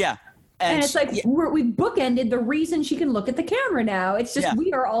 Yeah. And it's like we've bookended the reason she can look at the camera now. It's just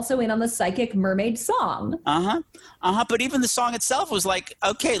we are also in on the Psychic Mermaid song. But even the song itself was like,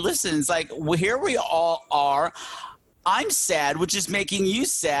 okay, listen, it's like, well, here we all are. I'm sad, which is making you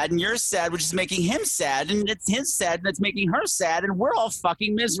sad, and you're sad, which is making him sad, and it's his sad, and it's making her sad, and we're all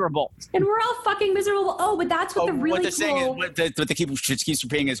fucking miserable. Oh, but that's what the really what they're saying is, what they keeps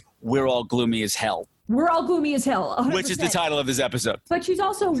repeating is, we're all gloomy as hell. We're all gloomy as hell. 100%. Which is the title of this episode. But she's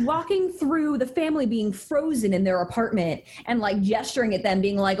also walking through the family being frozen in their apartment and like gesturing at them,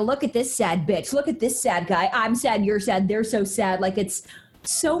 being like, look at this sad bitch. Look at this sad guy. I'm sad. You're sad. They're so sad. Like, it's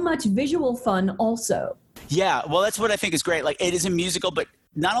so much visual fun also. Yeah. Well, that's what I think is great. Like, it is a musical, but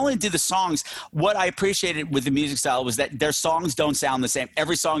not only do the songs, what I appreciated with the music style was that their songs don't sound the same.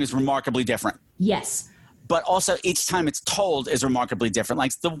 Every song is remarkably different. Yes. But also each time it's told is remarkably different.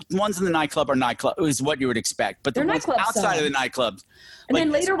 Like the ones in the nightclub is what you would expect. But the ones outside of the nightclubs. And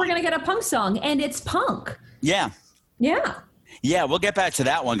then later we're going to get a punk song, and it's punk. Yeah. Yeah. Yeah, we'll get back to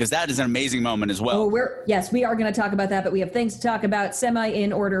that one because that is an amazing moment as well. Oh, we are going to talk about that, but we have things to talk about semi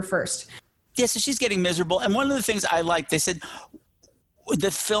in order first. Yeah, so she's getting miserable. And one of the things I liked, they said, the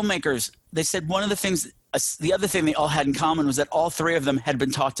filmmakers, they said one of the things, the other thing they all had in common was that all 3 of them had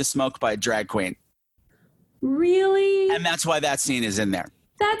been taught to smoke by a drag queen. Really? And that's why that scene is in there.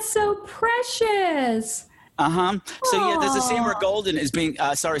 That's so precious. So yeah, there's a scene where Golden is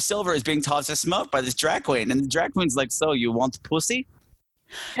Silver is being taught to smoke by this drag queen. And the drag queen's like, so you want pussy?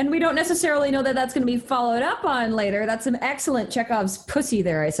 And we don't necessarily know that that's going to be followed up on later. That's some excellent Chekhov's pussy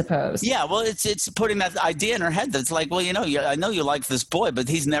there, I suppose. Yeah, well, it's putting that idea in her head that's like, well, I know you like this boy, but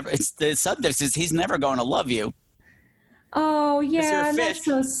he's never. It's the subtext is he's never going to love you. Oh, yeah, You're a that's fish,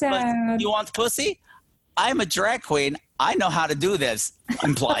 so sad. but you want pussy? I'm a drag queen. I know how to do this.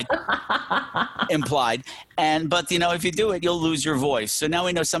 Implied. But if you do it, you'll lose your voice. So now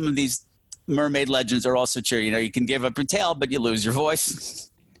we know some of these mermaid legends are also true. You can give up your tail, but you lose your voice.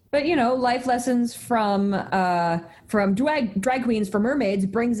 But life lessons from drag queens for mermaids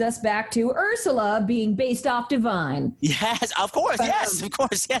brings us back to Ursula being based off Divine. Yes, of course. Yes, of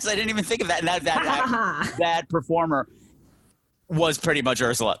course. Yes, I didn't even think of that. And that performer was pretty much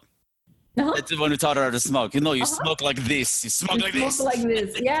Ursula. Uh-huh. That's the one who taught her how to smoke. You smoke like this. You smoke like this. Smoke like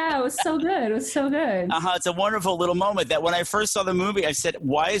this. Yeah, it was so good. It was so good. It's a wonderful little moment that when I first saw the movie, I said,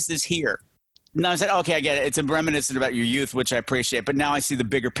 why is this here? And I said, okay, I get it. It's a reminiscent about your youth, which I appreciate. But now I see the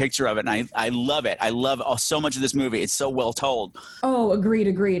bigger picture of it, and I love it. I love so much of this movie. It's so well told. Oh,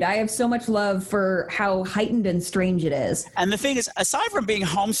 agreed. I have so much love for how heightened and strange it is. And the thing is, aside from being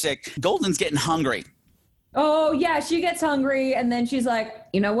homesick, Golden's getting hungry. Oh, yeah, she gets hungry, and then she's like,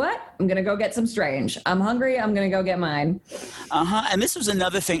 you know what? I'm going to go get some strange. I'm hungry. I'm going to go get mine. And this was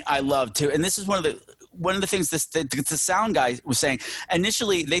another thing I loved, too. And this is one of the things the sound guy was saying.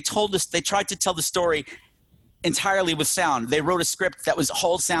 Initially, they tried to tell the story entirely with sound. They wrote a script that was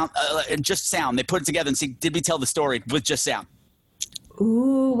whole sound, just sound. They put it together and see, did we tell the story with just sound?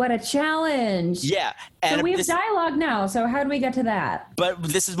 Ooh, what a challenge. Yeah. And so we have dialogue now. So how do we get to that? But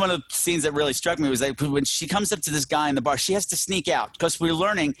this is one of the scenes that really struck me was like when she comes up to this guy in the bar, she has to sneak out because we're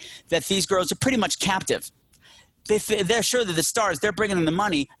learning that these girls are pretty much captive. They're sure that the stars, they're bringing in the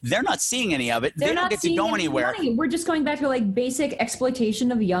money. They're not seeing any of it. They don't get to go anywhere. Money. We're just going back to basic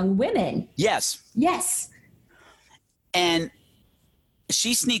exploitation of young women. Yes. And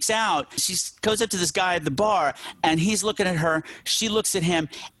she sneaks out. She goes up to this guy at the bar, and he's looking at her. She looks at him,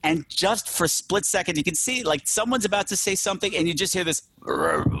 and just for a split second, you can see someone's about to say something, and you just hear this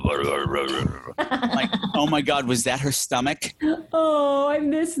oh my God, was that her stomach? Oh, I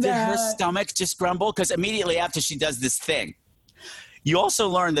missed that. Did her stomach just grumble? Because immediately after she does this thing, you also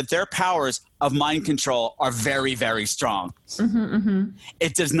learn that their powers of mind control are very, very strong.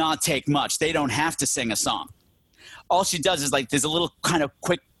 It does not take much. They don't have to sing a song. All she does is there's a little kind of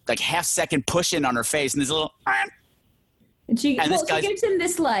quick, half-second push in on her face, and there's a little. And she gives him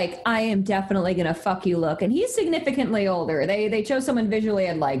this I am definitely gonna fuck you look, and he's significantly older. They chose someone visually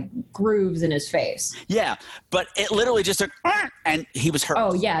had grooves in his face. Yeah, but it literally just took, and he was hurt.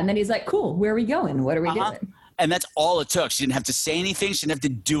 Oh yeah, and then he's like, "Cool, where are we going? What are we doing?" And that's all it took. She didn't have to say anything. She didn't have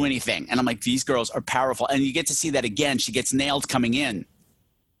to do anything. And I'm like, these girls are powerful. And you get to see that again. She gets nailed coming in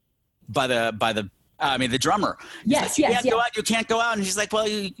by the drummer. Yes, you can't go out. You can't go out. And she's like,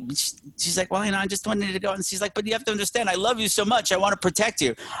 I just wanted to go. And she's like, but you have to understand, I love you so much. I want to protect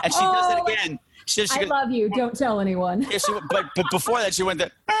you. And she does it again. I love you. Don't tell anyone. Yeah, but before that, she went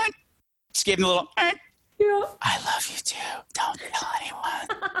the. She gave him a little. Yeah. I love you too. Don't tell anyone.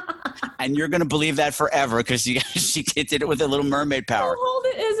 And you're gonna believe that forever because she did it with a little mermaid power. Hold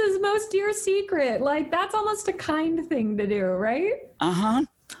it as his most dear secret. That's almost a kind thing to do, right?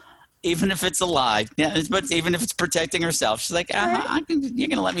 Even if it's a lie. Yeah, but even if it's protecting herself. She's like, you're going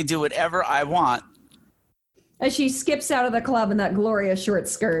to let me do whatever I want. As she skips out of the club in that glorious short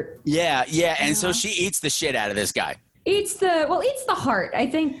skirt. Yeah. And so she eats the shit out of this guy. Eats the heart. I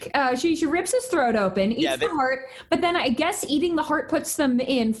think she rips his throat open, eats the heart, but then I guess eating the heart puts them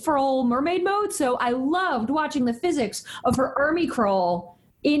in full mermaid mode. So I loved watching the physics of her army crawl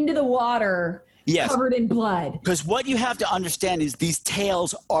into the water. Yes. Covered in blood. Because what you have to understand is these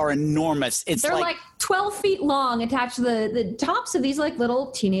tails are enormous. They're like 12 feet long, attached to the tops of these little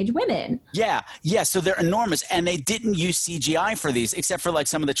teenage women. Yeah. So they're enormous. And they didn't use CGI for these, except for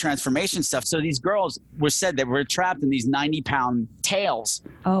some of the transformation stuff. So these girls were said they were trapped in these 90-pound tails.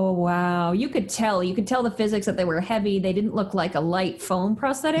 Oh, wow. You could tell the physics that they were heavy. They didn't look like a light foam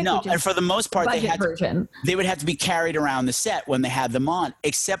prosthetic. No, and for the most part, they would have to be carried around the set when they had them on,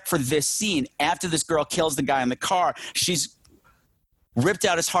 except for this scene. After this girl kills the guy in the car, she's ripped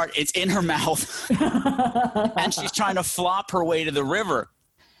out his heart. It's in her mouth. And she's trying to flop her way to the river.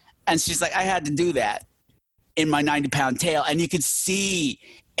 And she's like, I had to do that in my 90-pound tail. And you could see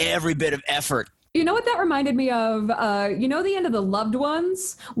every bit of effort. You know what that reminded me of? The end of The Loved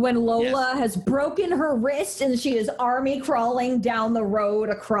Ones when Lola has broken her wrist and she is army crawling down the road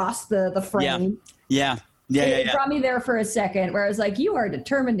across the frame. Yeah. It brought me there for a second where I was like, you are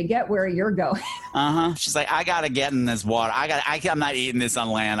determined to get where you're going. She's like, I gotta get in this water. I'm not eating this on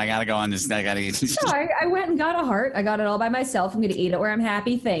land. I gotta go on this. I gotta eat. No, I went and got a heart. I got it all by myself. I'm gonna eat it where I'm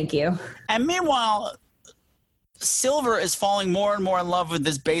happy. Thank you. And meanwhile, Silver is falling more and more in love with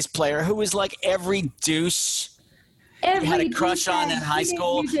this bass player who is like every douche you had a crush on in high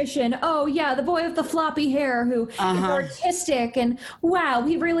school. Musician. Oh yeah, the boy with the floppy hair who is artistic and wow,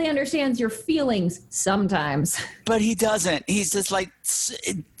 he really understands your feelings sometimes. But he doesn't. He's just like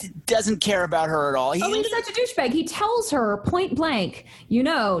doesn't care about her at all. He's such a douchebag. He tells her point blank,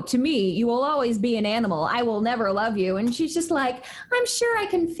 to me, you will always be an animal. I will never love you. And she's just like, I'm sure I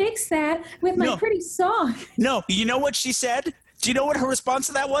can fix that with my pretty song. No, you know what she said? Do you know what her response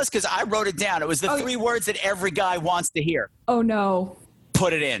to that was? Because I wrote it down. It was the 3 words that every guy wants to hear. Oh, no.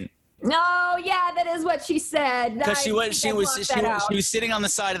 Put it in. No, yeah, that is what she said. Because she was sitting on the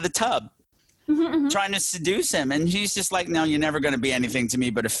side of the tub trying to seduce him. And he's just like, no, you're never going to be anything to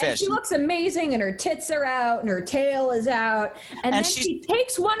me but a fish. And she looks amazing and her tits are out and her tail is out. And then she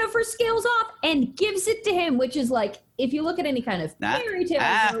takes one of her scales off and gives it to him, which is like, if you look at any kind of fairy tale.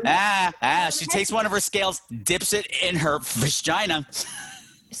 She takes one of her scales, dips it in her vagina.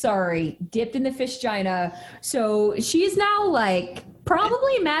 Sorry, dipped in the vagina. So she's now like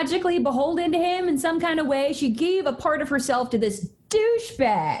probably magically beholden to him in some kind of way. She gave a part of herself to this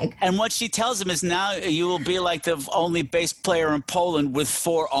douchebag. And what she tells him is now you will be like the only bass player in Poland with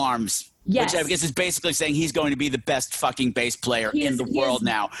 4 arms. Yes. Which I guess is basically saying he's going to be the best fucking bass player in the world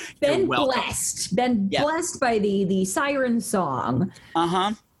now. Been blessed by the siren song.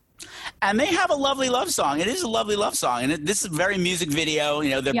 And they have a lovely love song. It is a lovely love song. And this is a very music video.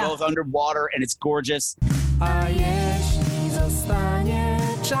 They're both underwater and it's gorgeous.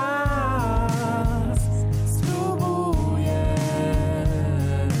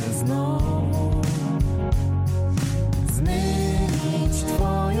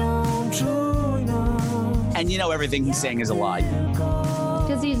 And everything he's saying is a lie.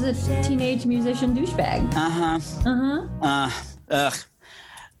 Because he's a teenage musician douchebag.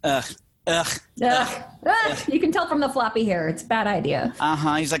 You can tell from the floppy hair. It's a bad idea.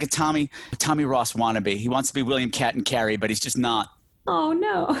 He's like a Tommy Ross wannabe. He wants to be William Cat Carey, but he's just not. Oh,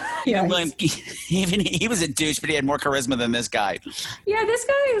 no. William, he was a douche, but he had more charisma than this guy. Yeah, this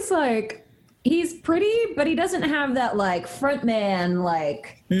guy is like... He's pretty, but he doesn't have that like front man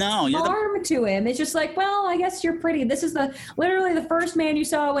charm to him. It's just like, well, I guess you're pretty. This is literally the first man you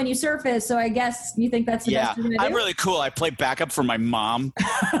saw when you surfaced, so I guess you think that's the best you're gonna do? I'm really cool. I play backup for my mom.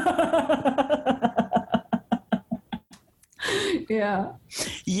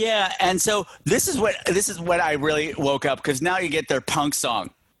 Yeah, and so this is what I really woke up, because now you get their punk song,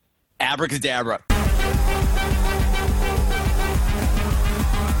 Abracadabra.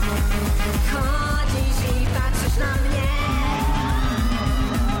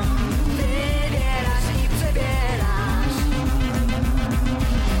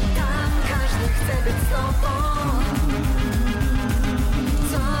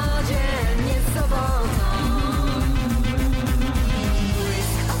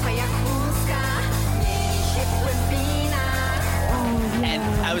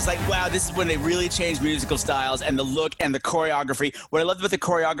 I was like, wow, this is when they really changed musical styles and the look and the choreography. What I loved about the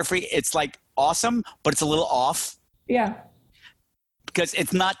choreography, it's like awesome, but it's a little off. Yeah. Because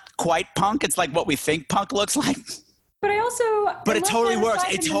it's not quite punk. It's like what we think punk looks like. But it totally works.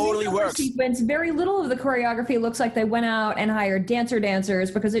 It totally works. Sequence, very little of the choreography looks like they went out and hired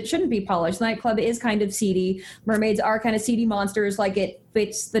dancers because it shouldn't be polished. Nightclub is kind of seedy. Mermaids are kind of seedy monsters. Like it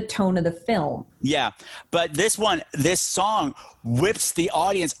fits the tone of the film. Yeah. But this song whips the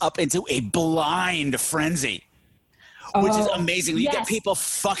audience up into a blind frenzy, which is amazing. You get people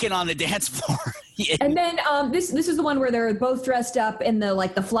fucking on the dance floor. And then this is the one where they're both dressed up in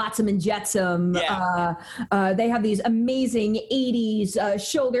the flotsam and jetsam. Yeah. They have these amazing 80s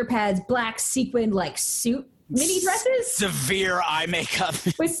shoulder pads, black sequined suit mini dresses. Severe eye makeup.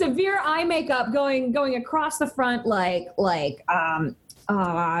 With severe eye makeup going across the front who's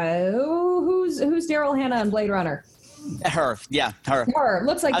Daryl Hannah on Blade Runner? Her. Yeah, her. Her.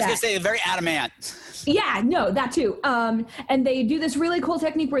 Looks like that. I was going to say very adamant. Yeah, no, that too. And they do this really cool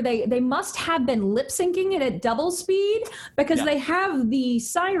technique where they must have been lip syncing it at double speed because they have the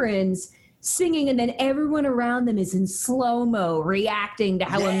sirens singing and then everyone around them is in slow-mo reacting to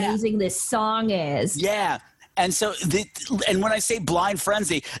how amazing this song is. Yeah. And so, and when I say blind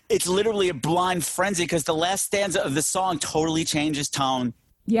frenzy, it's literally a blind frenzy because the last stanza of the song totally changes tone.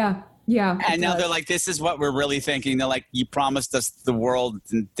 Yeah. Yeah. And now they're like, this is what we're really thinking. They're like, you promised us the world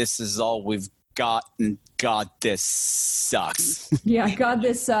and this is all we've God, this sucks. Yeah, God,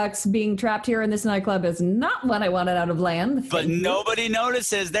 this sucks. Being trapped here in this nightclub is not what I wanted out of land. But nobody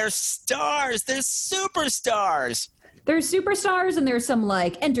notices. They're stars. They're superstars. There's superstars, and there's some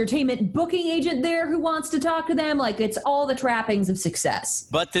like entertainment booking agent there who wants to talk to them. Like, it's all the trappings of success.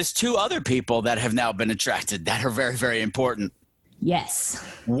 But there's two other people that have now been attracted that are very, very important. Yes.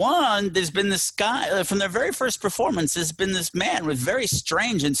 One, there's been this guy from their very first performance. There's been this man with very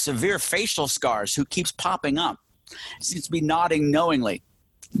strange and severe facial scars who keeps popping up. Seems to be nodding knowingly.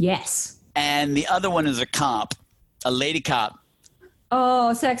 Yes. And the other one is a cop, a lady cop.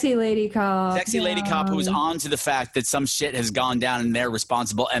 Oh, sexy lady cop. Sexy lady cop who is on to the fact that some shit has gone down and they're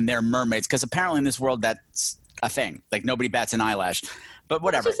responsible and they're mermaids. Because apparently in this world that's a thing. Like nobody bats an eyelash. But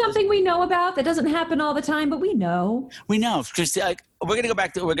whatever. It's just something we know about that doesn't happen all the time, but we know. We know. Because we're gonna go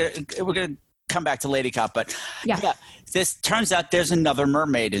back to we're gonna come back to Lady Cop, but yeah. This turns out there's another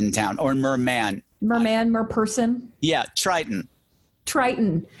mermaid in town, or merman. Merperson. Yeah, Triton.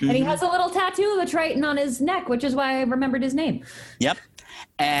 Mm-hmm. And he has a little tattoo of a Triton on his neck, which is why I remembered his name. Yep.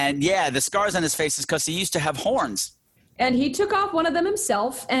 And yeah, the scars on his face is because he used to have horns. And he took off one of them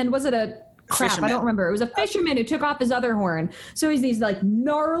himself, and was it a crap? I don't remember. It was a fisherman who took off his other horn. So he's these like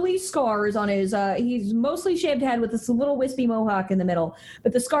gnarly scars on his, he's mostly shaved head with this little wispy mohawk in the middle.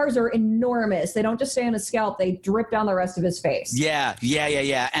 But the scars are enormous. They don't just stay on his scalp. They drip down the rest of his face. Yeah.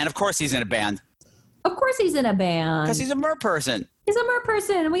 And of course he's in a band. Of course he's in a band. Because he's a mer person. He's a mer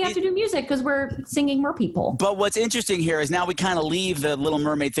person, and we have to do music because we're singing mer people. But what's interesting here is now we kind of leave the Little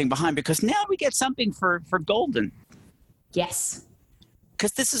Mermaid thing behind because now we get something for Golden. Yes.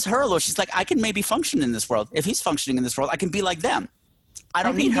 Because this is her, Lord. She's like, I can maybe function in this world. If he's functioning in this world, I can be like them. I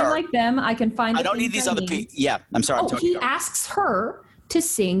don't need her. Like them. I can find. I don't need these other people. Yeah, I'm sorry. He asks her to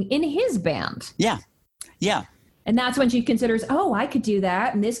sing in his band. Yeah. And that's when she considers, I could do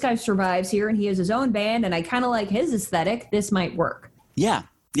that. And this guy survives here, and he has his own band, and I kind of like his aesthetic. This might work. Yeah.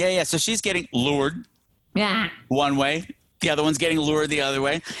 So she's getting lured. Yeah. One way. The other one's getting lured the other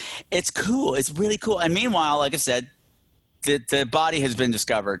way. It's cool. It's really cool. And meanwhile, like I said, the body has been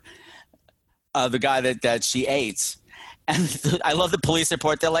discovered of the guy that she ate. And I love the police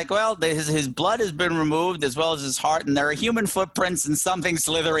report. They're like, well, his blood has been removed as well as his heart, and there are human footprints and something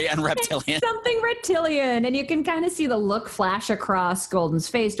slithery and reptilian. Something reptilian. And you can kind of see the look flash across Golden's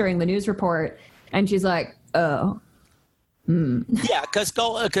face during the news report. And she's like, oh. Yeah, because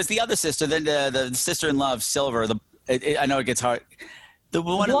the other sister, then the sister-in-law of Silver, I know it gets hard. The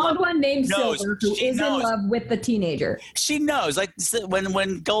blonde one named Silver, who is in love with the teenager. She knows. Like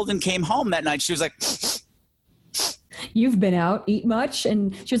when Golden came home that night, she was like, "You've been out, eat much?"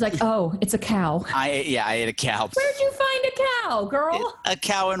 And she was like, "Oh, it's a cow." I ate a cow. Where'd you find a cow, girl? A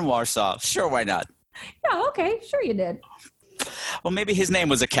cow in Warsaw. Sure, why not? Yeah, okay, sure you did. Well, maybe his name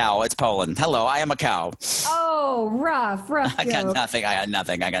was a cow. It's Poland. Hello, I am a cow. Oh, rough. I got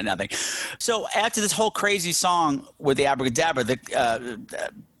nothing. So after this whole crazy song with the abracadabra,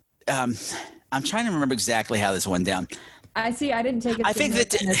 I'm trying to remember exactly how this went down. I see. I didn't take it. I think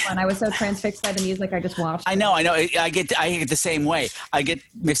that this one. I was so transfixed by the music, I just watched. I know. I get the same way. I get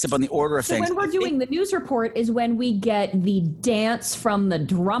mixed up on the order of things. When we're doing the news report is when we get the dance from the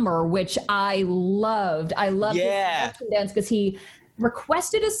drummer, which I loved. I loved his dance because he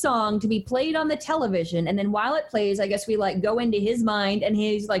requested a song to be played on the television, and then while it plays, I guess we like go into his mind, and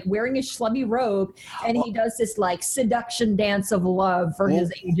he's like wearing his schlubby robe, and he does this like seduction dance of love for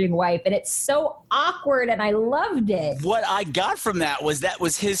his aging wife, and it's so awkward, and I loved it. What I got from that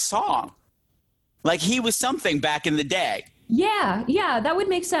was his song. Like he was something back in the day. Yeah, that would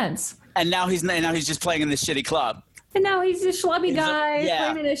make sense. And now he's just playing in this shitty club. And now he's a schlubby guy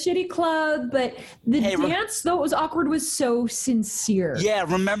playing in a shitty club, but the dance, though it was awkward, was so sincere. Yeah,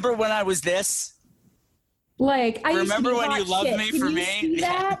 remember when I was this? Like, I remember when you loved me for me? See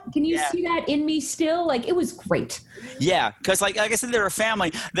that? Can you see that in me still? Like, it was great. Yeah, because like I said, they're a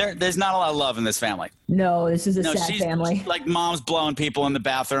family. There's not a lot of love in this family. No, this is a sad family. Like, mom's blowing people in the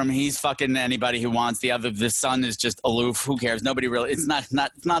bathroom. He's fucking anybody who wants. The son is just aloof. Who cares? Nobody really. It's not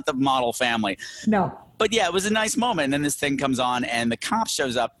the model family. No. But yeah, it was a nice moment. And then this thing comes on, and the cop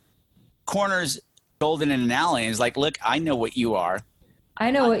shows up, corners Golden in an alley, and is like, "Look, I know what you are.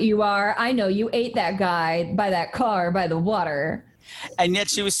 I know what you are. I know you ate that guy by that car by the water." And yet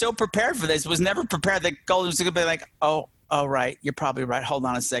she was so prepared for this. Was never prepared that Golden was going to be like, "Oh, right. You're probably right. Hold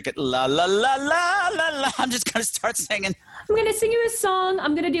on a second. La la la la la la. I'm just going to start singing. I'm going to sing you a song.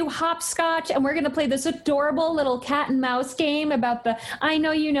 I'm going to do hopscotch, and we're going to play this adorable little cat and mouse game about I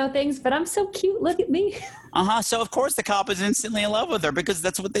know you know things, but I'm so cute. Look at me." So, of course, the cop is instantly in love with her because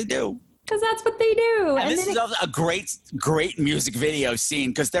that's what they do. Because that's what they do. And this is also a great music video scene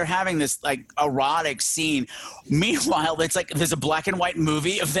because they're having this like erotic scene. Meanwhile, it's like there's a black and white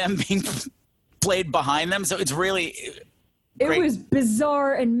movie of them being played behind them. So it's really great. It was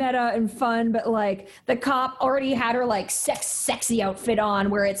bizarre and meta and fun, but like the cop already had her like sexy outfit on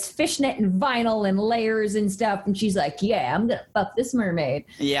where it's fishnet and vinyl and layers and stuff. And she's like, yeah, I'm going to fuck this mermaid.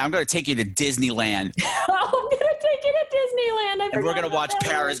 Yeah, I'm going to take you to Disneyland. I'm going to take you to Disneyland. And we're going to watch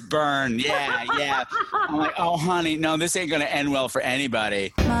Paris burn. Yeah, yeah. I'm like, oh, honey, no, this ain't going to end well for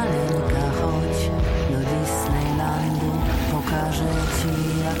anybody. Maleńka, chodź do Disneylandu. Pokażę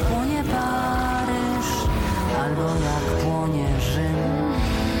ci, jak płonie Paryż, albo jak płonie Rzym.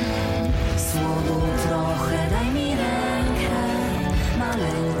 Słodu trochę, daj mi rękę.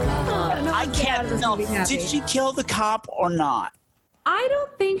 Maleńka, I can't tell. Did she kill the cop or not? I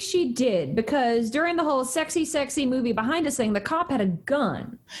don't think she did because during the whole sexy movie behind us thing, the cop had a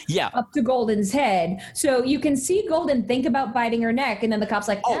gun up to Golden's head. So you can see Golden think about biting her neck and then the cop's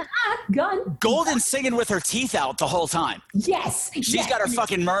like, gun. Golden's singing with her teeth out the whole time. Yes. She's got her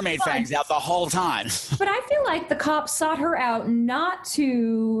fucking mermaid fangs out the whole time. But I feel like the cop sought her out not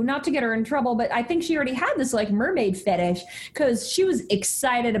to get her in trouble, but I think she already had this like mermaid fetish because she was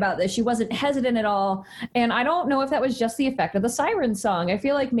excited about this. She wasn't hesitant at all. And I don't know if that was just the effect of the siren song. I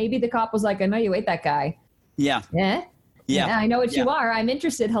feel like maybe the cop was like, I know you ate that guy. Yeah. Yeah. Yeah, I know what you are. I'm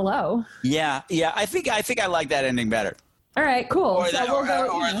interested. Hello. Yeah. I think I like that ending better. All right, cool. Or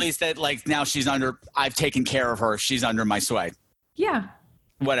at least that like now she's under. I've taken care of her. She's under my sway. Yeah.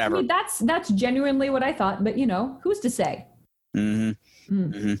 Whatever. I mean, that's genuinely what I thought, but who's to say?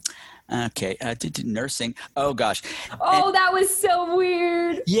 Okay. Nursing. Oh gosh. Oh, that was so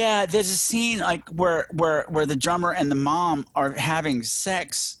weird. Yeah, there's a scene like where the drummer and the mom are having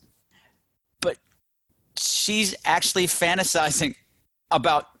sex, but she's actually fantasizing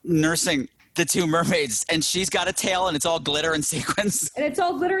about nursing the two mermaids, and she's got a tail, and it's all glitter and sequins. And it's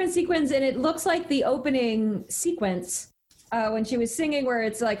all glitter and sequins, and it looks like the opening sequence when she was singing, where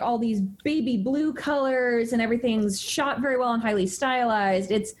it's like all these baby blue colors, and everything's shot very well and highly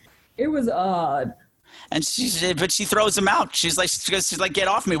stylized. It was odd. And she throws him out. She's like, get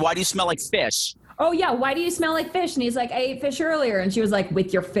off me. Why do you smell like fish? Oh yeah, why do you smell like fish? And he's like, I ate fish earlier. And she was like,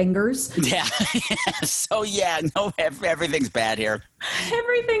 with your fingers? Yeah. So yeah, no, everything's bad here.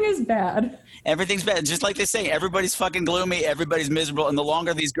 Everything is bad. Everything's bad. Just like they say, everybody's fucking gloomy, everybody's miserable, and the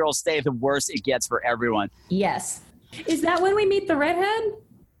longer these girls stay, the worse it gets for everyone. Yes. Is that when we meet the redhead?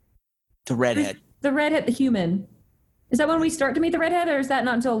 The redhead. The redhead, the human. Is that when we start to meet the redhead, or is that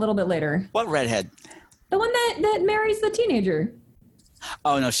not until a little bit later? What redhead? The one that marries the teenager.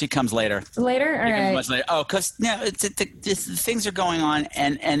 Oh, no, she comes later. Later? All right. Much later. Oh, because things are going on,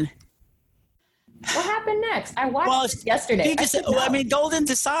 and... What happened next? I watched it yesterday. Golden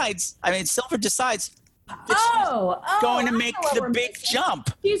decides. Silver decides going to make the big jump.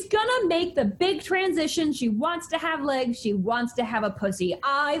 She's gonna make the big transition. She wants to have legs. She wants to have a pussy.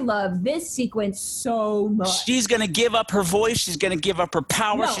 I love this sequence so much. She's gonna give up her voice. She's gonna give up her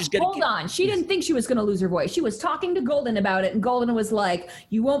power. Hold on. She didn't think she was gonna lose her voice. She was talking to Golden about it, and Golden was like,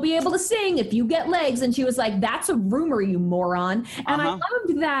 "You won't be able to sing if you get legs." And she was like, "That's a rumor, you moron." And I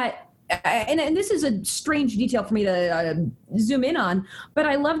loved that. And this is a strange detail for me to zoom in on, but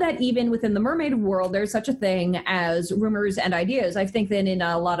I love that even within the mermaid world, there's such a thing as rumors and ideas. I think that in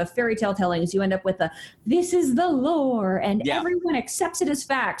a lot of fairy tale tellings, you end up with this is the lore, and everyone accepts it as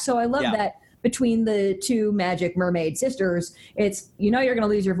fact. So I love that between the two magic mermaid sisters, it's, you're going to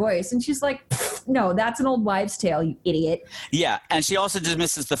lose your voice. And she's like, no, that's an old wives' tale, you idiot. Yeah, and she also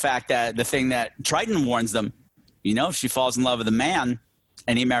dismisses the fact that the thing that Triton warns them, if she falls in love with a man,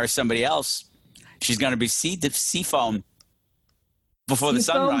 and he marries somebody else, she's going to be sea foam before the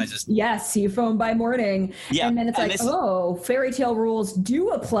sun rises. Yes, sea foam by morning. Yeah. And then it's fairy tale rules do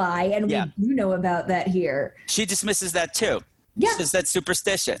apply, and we do know about that here. She dismisses that too. Yeah. Says that's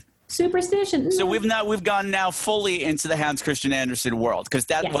superstition. Superstition. So we've gone now fully into the Hans Christian Andersen world, because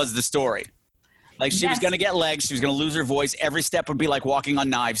that was the story. Like she was going to get legs, she was going to lose her voice. Every step would be like walking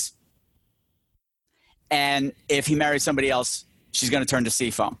on knives. And if he married somebody else, she's going to turn to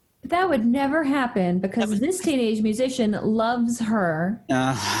seafoam. That would never happen because this teenage musician loves her.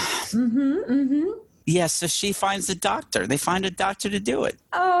 Yeah, so she finds a doctor. They find a doctor to do it.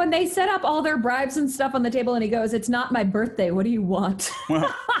 Oh, and they set up all their bribes and stuff on the table, and he goes, "It's not my birthday. What do you want?"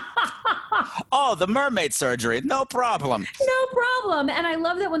 Oh, the mermaid surgery. No problem. No problem. And I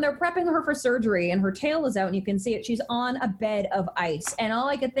love that when they're prepping her for surgery and her tail is out and you can see it, she's on a bed of ice. And all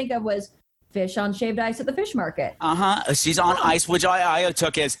I could think of was, fish on shaved ice at the fish market. She's on ice, which I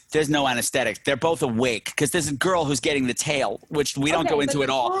took as there's no anesthetic. They're both awake because there's a girl who's getting the tail, which we don't go into at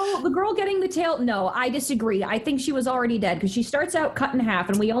all. The girl getting the tail, no, I disagree. I think she was already dead because she starts out cut in half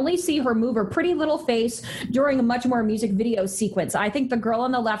and we only see her move her pretty little face during a much more music video sequence. I think the girl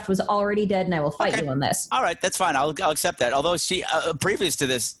on the left was already dead and I will fight you on this. All right, that's fine. I'll accept that. Although she, previous to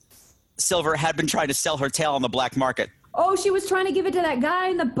this, Silver had been trying to sell her tail on the black market. Oh, she was trying to give it to that guy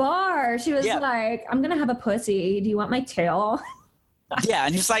in the bar. She was like, I'm going to have a pussy. Do you want my tail? Yeah,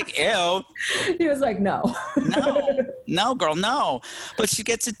 and he's like, ew. He was like, no. No, girl, no. But she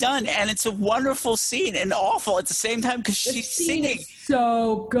gets it done, and it's a wonderful scene and awful at the same time because she's singing.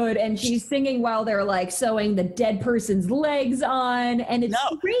 So good, and she's singing while they're like sewing the dead person's legs on, and it's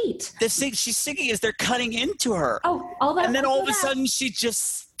great. She's singing as they're cutting into her. Oh, all that. And then all of a sudden she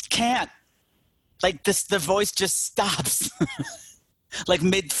just can't. Like the voice just stops, like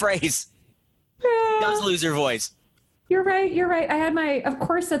mid-phrase. Does lose her voice. You're right. Of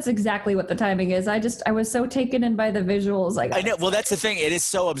course, that's exactly what the timing is. I was so taken in by the visuals. Like I know. Well, that's the thing. It is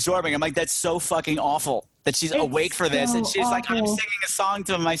so absorbing. I'm like, that's so fucking awful that she's awake for this. And she's like, I'm singing a song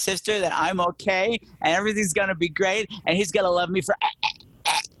to my sister that I'm okay and everything's going to be great. And he's going to love me for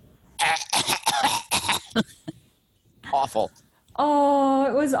awful. Oh,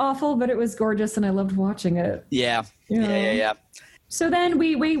 it was awful, but it was gorgeous, and I loved watching it. Yeah. So then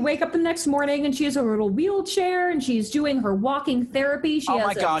we wake up the next morning, and she has a little wheelchair, and she's doing her walking therapy. She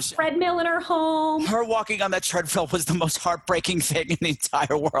has a treadmill in her home. Her walking on that treadmill was the most heartbreaking thing in the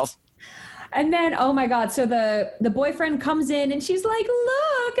entire world. And then, oh my God, so the boyfriend comes in, and she's like,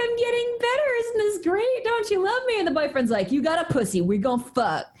 look, I'm getting better. Isn't this great? Don't you love me? And the boyfriend's like, you got a pussy. We gonna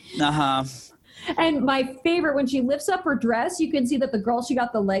fuck. Uh-huh. And my favorite, when she lifts up her dress, you can see that the girl she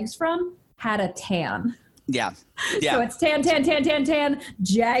got the legs from had a tan. Yeah. So it's tan,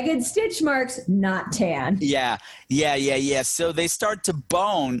 jagged stitch marks, not tan. Yeah. So they start to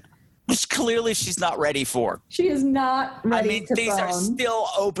bone, which clearly she's not ready for. She is not ready to bone. These are still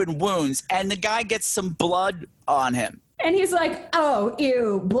open wounds, and the guy gets some blood on him. And he's like, oh,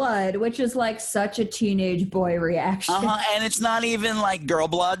 ew, blood, which is like such a teenage boy reaction. And it's not even like girl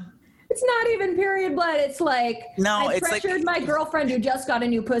blood. It's not even period blood. It's like, I it's pressured my girlfriend who just got a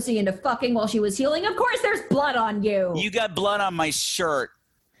new pussy into fucking while she was healing. Of course there's blood on you. You got blood on my shirt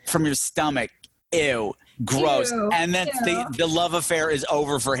from your stomach. Ew. Gross. And then the love affair is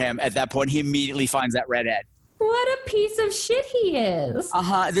over for him at that point. He immediately finds that redhead. What a piece of shit he is.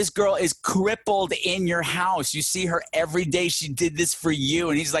 This girl is crippled in your house. You see her every day. She did this for you.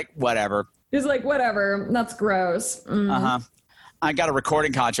 And he's like, whatever. He's like, whatever. That's gross. I got a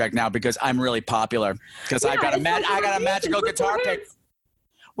recording contract now because I'm really popular. Because I got a magical guitar pick,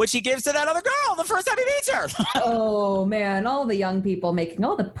 which he gives to that other girl the first time he meets her. Oh man, all the young people making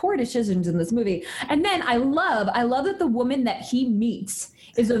all the poor decisions in this movie. And then I love that the woman that he meets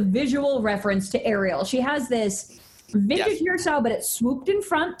is a visual reference to Ariel. She has this vintage hairstyle, but it's swooped in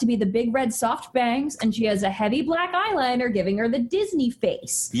front to be the big red soft bangs, and she has a heavy black eyeliner giving her the Disney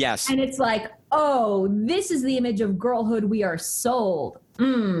face. Yes. And it's like, oh, this is the image of girlhood. We are sold.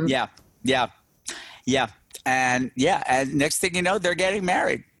 Yeah. And next thing you know, they're getting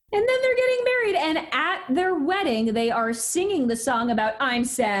married. And then they're getting married, and at their wedding, they are singing the song about I'm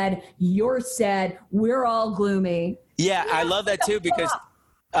sad, you're sad, we're all gloomy. Yeah, I love that too because,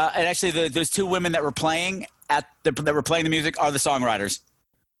 and actually, those two women that were playing the music are the songwriters.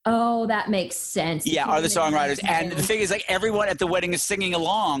 Oh, that makes sense. Yeah, are the songwriters. And the thing is, like, everyone at the wedding is singing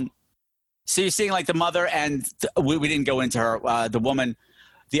along. So you're seeing like the mother and we didn't go into her, the woman,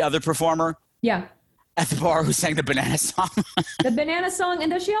 the other performer. Yeah. At the bar who sang the banana song. The banana song. And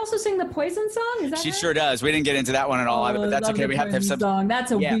does she also sing the poison song? Is that She right? sure does. We didn't get into that one at all either, but that's okay. We have to have some song.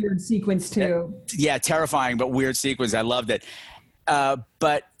 That's a weird sequence too. Yeah, terrifying, but weird sequence. I loved it.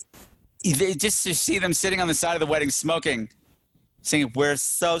 But just to see them sitting on the side of the wedding smoking, singing, we're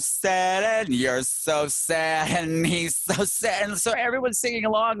so sad and you're so sad and he's so sad. And so everyone's singing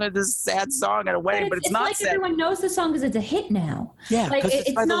along with this sad song at a wedding, but it's not like sad. Everyone knows the song because it's a hit now. Yeah, like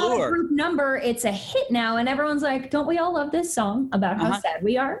it's by not the Lord. A group number, it's a hit now, and everyone's like, don't we all love this song about how sad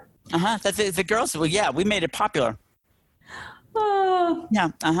we are? That's the girls. Well, yeah, we made it popular. Oh. Yeah,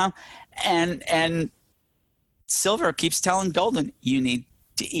 And Silver keeps telling Golden, you need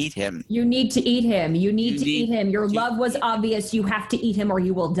to eat him. You need to eat him. You need to eat him. Your love was obvious. You have to eat him or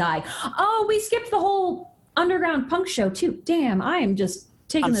you will die. Oh, we skipped the whole underground punk show too. Damn, I am just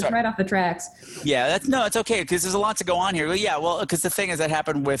taking this right off the tracks. Yeah, it's okay because there's a lot to go on here. Well, yeah, because the thing is that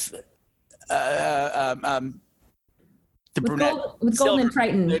happened with the brunette. With Golden and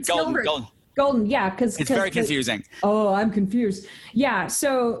Triton. Golden, yeah, because It's very confusing. Oh, I'm confused. Yeah.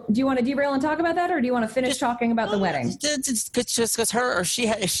 So, do you want to derail and talk about that, or do you want to finish talking about the wedding? Just because she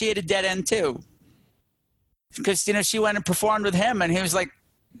had a dead end too. Because she went and performed with him, and he was like,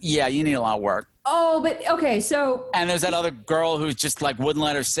 "Yeah, you need a lot of work." Oh, but okay, so and there's that other girl who just like wouldn't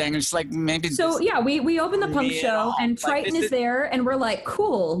let her sing, and she's like, maybe. So yeah, we open the punk show, and Triton like, is there, and we're like,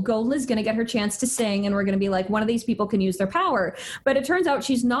 cool, Golden is gonna get her chance to sing, and we're gonna be like, one of these people can use their power. But it turns out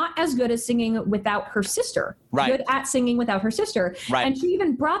she's not as good as singing without her sister. Right. Good at singing without her sister. Right. And she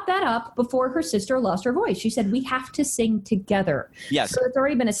even brought that up before her sister lost her voice. She said, we have to sing together. Yes. So it's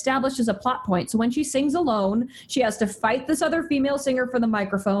already been established as a plot point. So when she sings alone, she has to fight this other female singer for the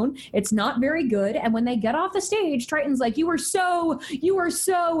microphone. It's not very good. And when they get off the stage, Triton's like, you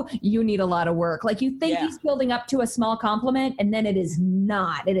need a lot of work. Like, you think he's building up to a small compliment, and then it is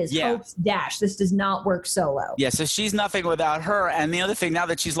not. It is Hope's dash. This does not work solo. Yeah, so she's nothing without her. And the other thing, now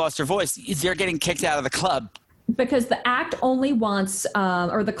that she's lost her voice, they're getting kicked out of the club. Because the act only wants,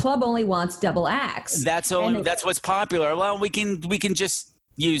 or the club only wants double acts. That's what's popular. Well, we can just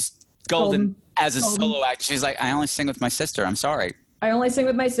use Golden as a solo act. She's like, I only sing with my sister. I'm sorry. I only sing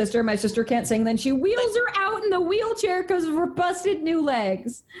with my sister. My sister can't sing. Then she wheels her out in the wheelchair because of her busted new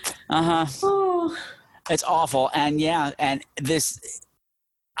legs. Oh, it's awful. And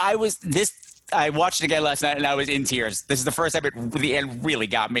I watched it again last night, and I was in tears. This is the first time the end really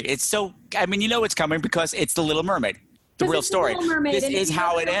got me. It's so. I mean, it's coming because it's the Little Mermaid, the real story. This is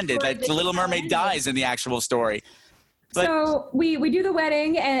how it ended. Like, the Little Mermaid dies in the actual story. But, so we do the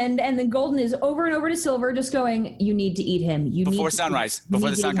wedding, and then Golden is over and over to Silver, just going, you need to eat him. Before sunrise, before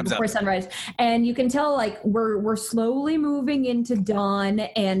the sun comes up. Before sunrise. And you can tell, like, we're slowly moving into dawn,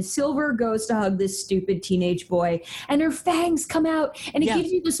 and Silver goes to hug this stupid teenage boy, and her fangs come out, and it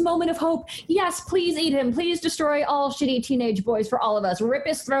gives you this moment of hope. Yes, please eat him. Please destroy all shitty teenage boys for all of us. Rip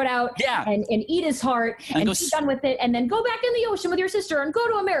his throat out and eat his heart and be done with it, and then go back in the ocean with your sister and go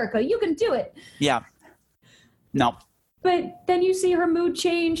to America. You can do it. Yeah. No. But then you see her mood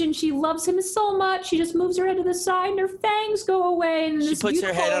change, and she loves him so much. She just moves her head to the side, and her fangs go away. And she puts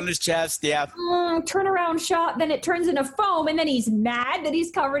her head on his chest, turnaround shot. Then it turns into foam, and then he's mad that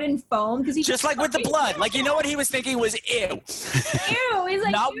he's covered in foam because he just like with the blood. Like, what he was thinking was, ew. Ew. He's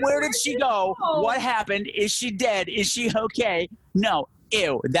like, not where did she go? What happened? Is she dead? Is she okay? No.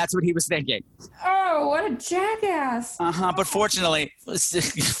 Ew, that's what he was thinking. Oh, what a jackass. But fortunately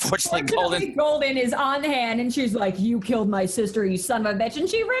Golden is on hand, and she's like, you killed my sister, you son of a bitch, and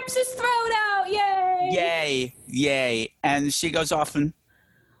she rips his throat out. Yay. And she goes off and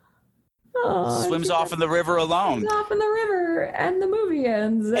swims off in the river alone. Swims off in the river, and the movie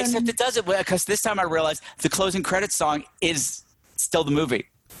ends. And except it doesn't, because this time I realized the closing credits song is still the movie.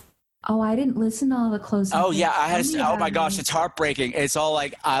 Oh, I didn't listen to all the closing. Oh, yeah. Oh, my gosh. It's heartbreaking. It's all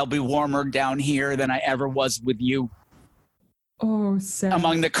like, I'll be warmer down here than I ever was with you. Oh, sad.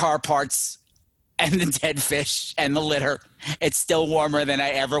 Among the car parts and the dead fish and the litter. It's still warmer than I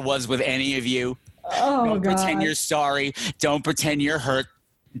ever was with any of you. Oh, Don't pretend you're sorry. Don't pretend you're hurt.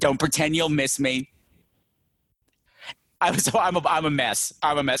 Don't pretend you'll miss me. I'm a mess.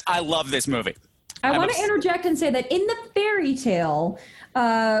 I love this movie. I want to interject and say that in the fairy tale,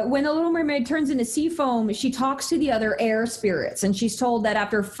 when the Little Mermaid turns into sea foam, she talks to the other air spirits, and she's told that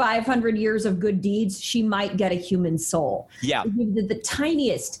after 500 years of good deeds, she might get a human soul. Yeah. The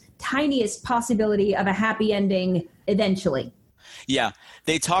tiniest possibility of a happy ending eventually. Yeah.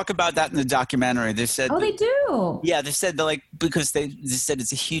 They talk about that in the documentary. They said, they do. Yeah, they said because they said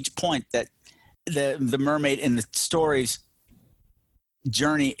it's a huge point that the mermaid in the story's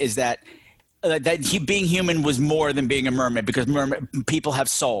journey is that being human was more than being a mermaid, because people have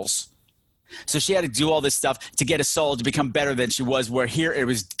souls. So she had to do all this stuff to get a soul to become better than she was, where here it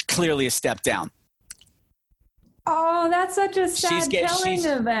was clearly a step down. Oh, that's such a sad telling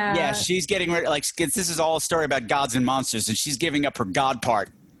of that. Yeah, she's getting rid. Like, this is all a story about gods and monsters, and she's giving up her god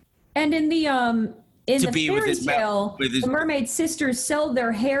part. And in the fairy tale, the mermaid sisters sell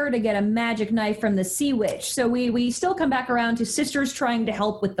their hair to get a magic knife from the sea witch. So we still come back around to sisters trying to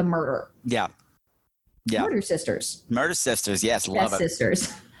help with the murder. Yeah. Murder sisters. Yes, love it.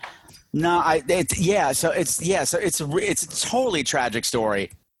 Sisters. No, so it's a totally tragic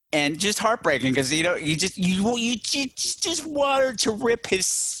story. And just heartbreaking, because you just want her to rip his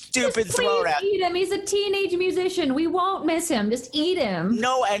stupid throat out. Eat him. He's a teenage musician. We won't miss him. Just eat him.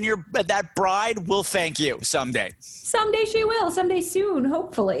 No, and that bride will thank you someday. Someday she will. Someday soon,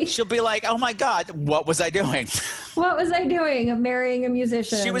 hopefully. She'll be like, "Oh my God, what was I doing? What was I doing? Of marrying a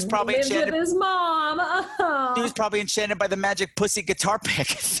musician." She was probably enchanted with his mom. Oh. She was probably enchanted by the magic pussy guitar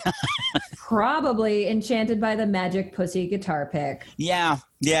pick. Probably enchanted by the magic pussy guitar pick. Yeah.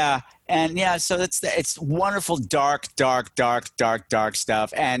 And yeah, so it's wonderful, dark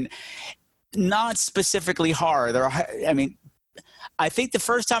stuff, and not specifically horror. I think the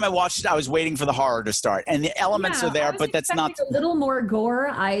first time I watched it, I was waiting for the horror to start, and the elements are there, but that's not a little more gore.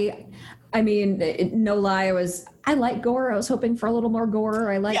 I mean, no lie, I like gore. I was hoping for a little more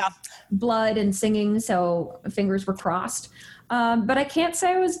gore. I like blood and singing, so fingers were crossed. But I can't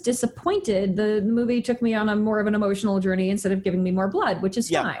say I was disappointed. The movie took me on a more of an emotional journey instead of giving me more blood, which is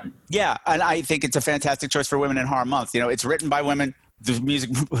fine. Yeah, and I think it's a fantastic choice for Women in Horror Month. It's written by women. The music,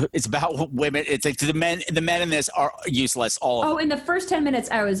 it's about women. It's like the men in this are useless. All of them. In the first 10 minutes,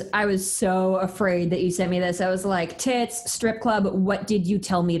 I was so afraid that you sent me this. I was like, tits, strip club. What did you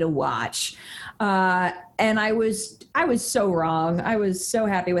tell me to watch? And I was so wrong. I was so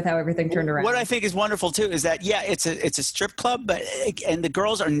happy with how everything turned around. What I think is wonderful too is that it's a strip club, and the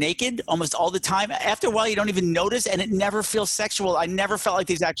girls are naked almost all the time. After a while, you don't even notice, and it never feels sexual. I never felt like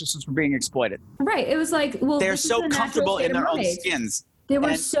these actresses were being exploited. Right. It was like, well, they're so comfortable in their own skins. They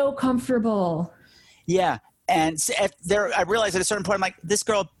were so comfortable. Yeah. And I realized at a certain point, I'm like, this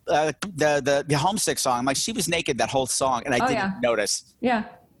girl, the Homesick song, I'm like, she was naked that whole song, and I didn't notice. Yeah.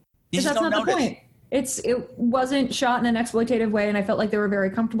 You just don't notice. The point. It wasn't shot in an exploitative way, and I felt like they were very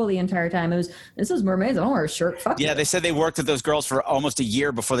comfortable the entire time. This is mermaids. I don't wear a shirt. Fuck yeah, you. They said they worked with those girls for almost a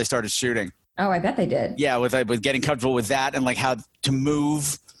year before they started shooting. Oh, I bet they did. Yeah, with getting comfortable with that and like how to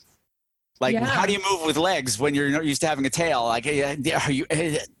move. Like, how do you move with legs when you're not used to having a tail? Like,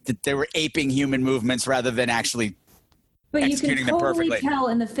 they were aping human movements rather than actually But you can totally tell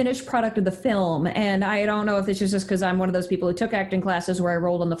in the finished product of the film, and I don't know if this is just because I'm one of those people who took acting classes where I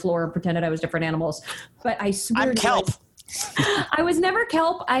rolled on the floor and pretended I was different animals, but I swear I'm kelp. I was never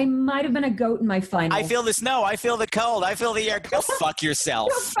kelp. I might have been a goat in my final. I feel the snow. I feel the cold. I feel the air. Go fuck yourself.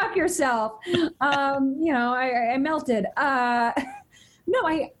 Go fuck yourself. I melted. No,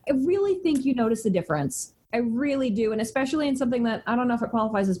 I really think you notice the difference. I really do, and especially in something that I don't know if it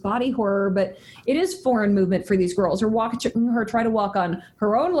qualifies as body horror, but it is foreign movement for these girls. Her try to walk on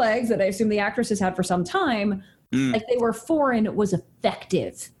her own legs that I assume the actress has had for some time, like they were foreign, was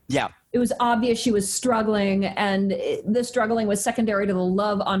effective. Yeah. It was obvious she was struggling, and the struggling was secondary to the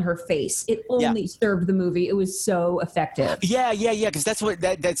love on her face. It only served the movie. It was so effective. Yeah, because that's what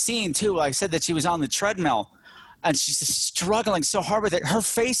that scene too. I said that she was on the treadmill. And she's just struggling so hard with it. Her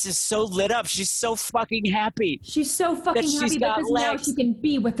face is so lit up. She's so fucking happy. She's so fucking happy because now she can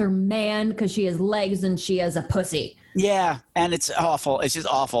be with her man because she has legs and she has a pussy. Yeah, and it's awful. It's just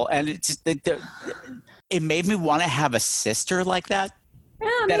awful. And it made me want to have a sister like that. Yeah,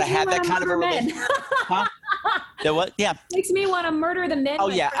 that I had that kind of a relationship. Huh? The what? Yeah. Makes me want to murder the men. Oh,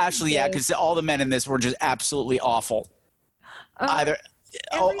 yeah, actually, yeah, because all the men in this were just absolutely awful. Either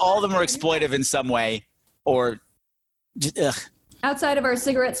all of them were exploitive in some way or... Ugh. Outside of our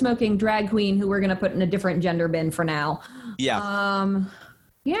cigarette smoking drag queen, who we're going to put in a different gender bin for now. Yeah.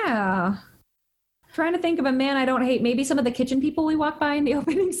 Yeah. Trying to think of a man I don't hate. Maybe some of the kitchen people we walk by in the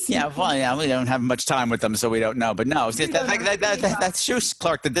opening scene. Yeah, well, yeah, we don't have much time with them, so we don't know. But no, that's Shoes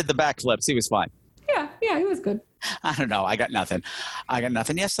Clark that did the backflips. He was fine. Yeah, he was good. I don't know. I got nothing.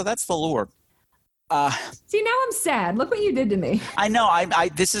 Yeah, so that's the lure. See, now I'm sad. Look what you did to me. I know.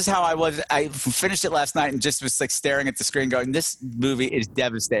 This is how I was. I finished it last night and just was like staring at the screen going, this movie is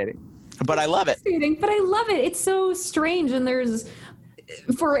devastating. But I love it. But I love it. It's so strange. And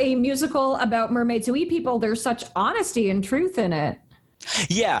for a musical about mermaids who eat people, there's such honesty and truth in it.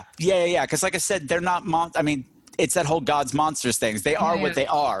 Yeah. Because like I said, they're not, it's that whole God's monsters things. They are what they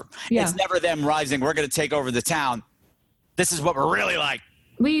are. Yeah. It's never them rising. We're going to take over the town. This is what we're really like.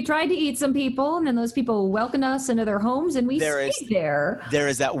 We tried to eat some people, and then those people welcomed us into their homes, and we stayed there. There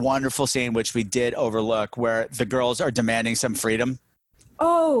is that wonderful scene, which we did overlook, where the girls are demanding some freedom.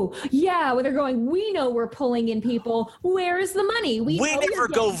 Oh, yeah, where they're going, we know we're pulling in people. Where is the money? We never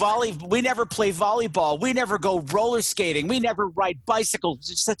we never play volleyball. We never go roller skating. We never ride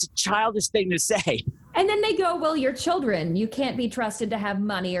bicycles. It's such a childish thing to say. And then they go, well, you're children. You can't be trusted to have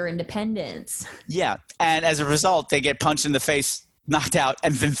money or independence. Yeah, and as a result, they get punched in the face, knocked out,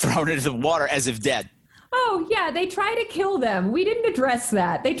 and then thrown into the water as if dead. Oh, yeah, they try to kill them. We didn't address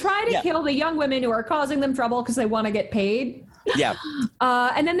that. They try to kill the young women who are causing them trouble because they want to get paid. Yeah.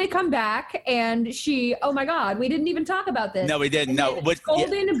 And then they come back, and oh my God, we didn't even talk about this. No, we didn't. No.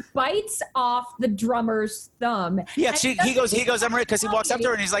 Golden bites off the drummer's thumb. Yeah, he goes, because he walks up to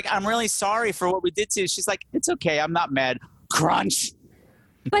her and he's like, I'm really sorry for what we did to you. She's like, it's okay, I'm not mad. Crunch.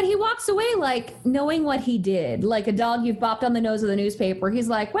 But he walks away like knowing what he did, like a dog you've bopped on the nose of the newspaper. He's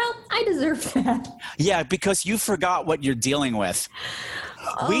like, well, I deserve that. Yeah, because you forgot what you're dealing with.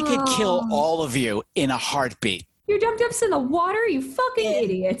 We could kill all of you in a heartbeat. You dumped us in the water, you fucking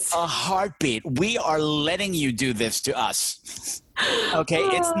idiots. A heartbeat. We are letting you do this to us. Okay,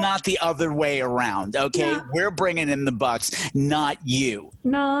 it's not the other way around. Okay, we're bringing in the bucks, not you.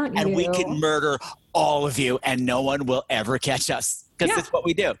 Not and you. we can murder all of you, and no one will ever catch us because that's what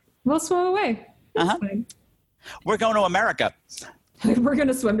we do. We'll swim away. We're going to America. We're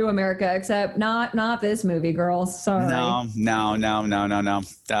gonna swim to America, except not this movie, girls. Sorry. No.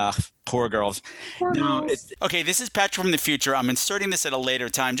 Poor girls. Poor girls. Okay, this is Patrick from the future. I'm inserting this at a later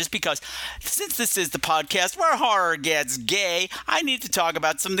time just because since this is the podcast where horror gets gay, I need to talk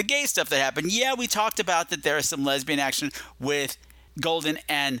about some of the gay stuff that happened. Yeah, we talked about that there is some lesbian action with Golden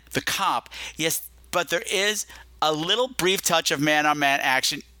and the cop. Yes, but there is a little brief touch of man-on-man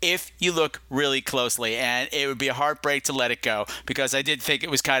action if you look really closely, and it would be a heartbreak to let it go because I did think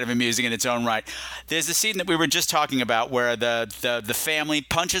it was kind of amusing in its own right. There's a scene that we were just talking about where the family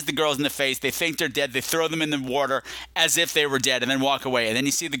punches the girls in the face. They think they're dead. They throw them in the water as if they were dead and then walk away. And then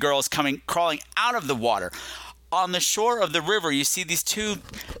you see the girls crawling out of the water. On the shore of the river, you see these two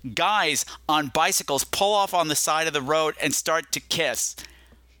guys on bicycles pull off on the side of the road and start to kiss.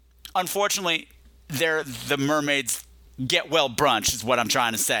 Unfortunately, they're the mermaids get well brunch is what I'm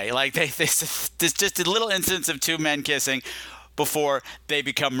trying to say. Like there's just a little instance of two men kissing before they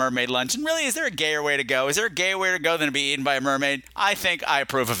become mermaid lunch. And really, is there a gayer way to go? Is there a gayer way to go than to be eaten by a mermaid? I think I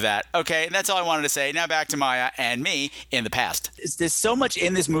approve of that. Okay, that's all I wanted to say. Now back to Maya and me in the past. There's so much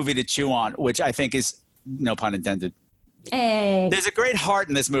in this movie to chew on, which I think is, no pun intended. Hey. There's a great heart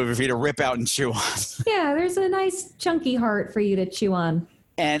in this movie for you to rip out and chew on. Yeah, there's a nice chunky heart for you to chew on.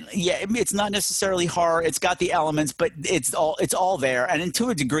 And yeah, it's not necessarily horror. It's got the elements, but it's all there. And to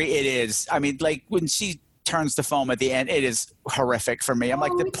a degree, it is. I mean, like when she turns to foam at the end, it is horrific for me. I'm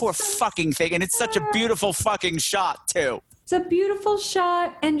like, the poor fucking thing. And it's such a beautiful fucking shot, too. It's a beautiful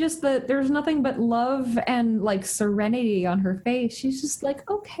shot. And just there's nothing but love and like serenity on her face. She's just like,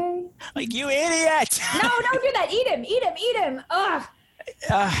 okay. Like, you idiot. No, don't do that. Eat him. Ugh.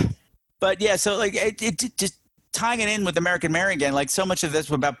 But yeah, so like it just tying it in with American Mary again, like so much of this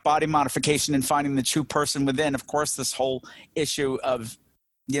was about body modification and finding the true person within. Of course, this whole issue of,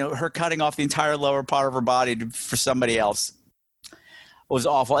 her cutting off the entire lower part of her body for somebody else was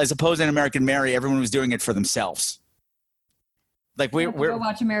awful. As opposed to in American Mary, everyone was doing it for themselves. Like we're go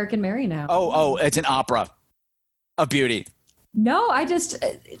watch American Mary now. Oh, it's an opera of beauty. No, I just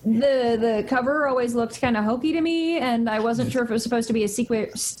the cover always looked kind of hokey to me, and I wasn't sure if it was supposed to be a sequel.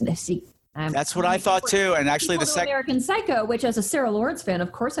 That's what I thought too, and actually the second American Psycho, which as a Sarah Lawrence fan,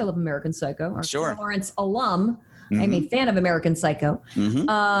 of course I love American Psycho. Or sure. Sarah Lawrence alum, I'm a fan of American Psycho.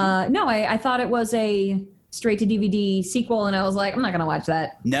 No, I thought it was a straight to DVD sequel, and I was like, I'm not gonna watch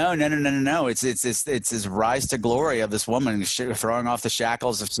that. No. It's this rise to glory of this woman throwing off the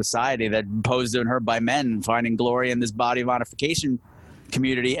shackles of society that imposed on her by men, finding glory in this body modification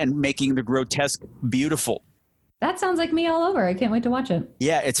community and making the grotesque beautiful. That sounds like me all over. I can't wait to watch it.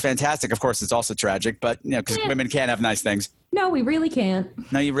 Yeah, it's fantastic. Of course, it's also tragic, but because women can't have nice things. No, we really can't.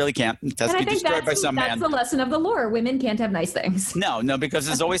 No, you really can't. That's be destroyed by some man. That's the lesson of the lore. Women can't have nice things. No, because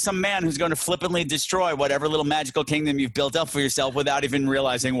there's always some man who's going to flippantly destroy whatever little magical kingdom you've built up for yourself without even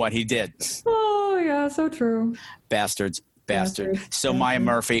realizing what he did. Oh, yeah, so true. Bastard. So Maya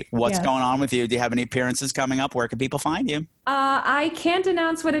Murphy, what's going on with you? Do you have any appearances coming up? Where can people find you? I can't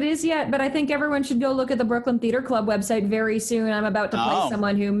announce what it is yet, but I think everyone should go look at the Brooklyn Theater Club website very soon. I'm about to play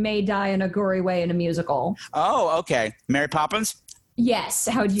someone who may die in a gory way in a musical. Oh, okay. Mary Poppins? Yes.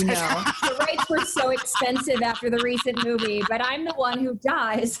 How'd you know? The rights were so expensive after the recent movie, but I'm the one who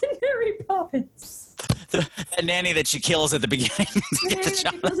dies in Mary Poppins. The nanny that she kills at the beginning.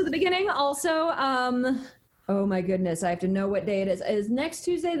 Also, oh my goodness, I have to know what day it is. Is next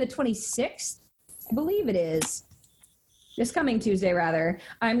Tuesday the 26th? I believe it is. This coming Tuesday, rather.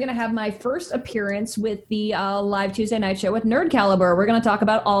 I'm going to have my first appearance with the live Tuesday night show with Nerd Caliber. We're going to talk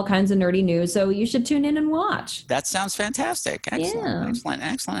about all kinds of nerdy news, so you should tune in and watch. That sounds fantastic. Excellent.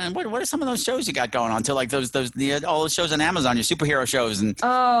 And what are some of those shows you got going on? To like all those shows on Amazon, your superhero shows and.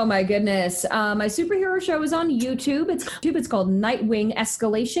 Oh my goodness, my superhero show is on YouTube. It's called Nightwing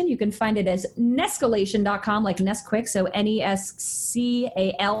Escalation. You can find it as Nescalation.com, like Nesquik, so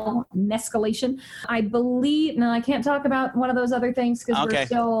Nescal Nescalation. I believe. No, I can't talk about one of those other things because we're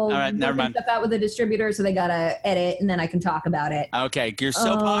still working stuff out with the distributor, so they gotta edit and then I can talk about it. Okay, you're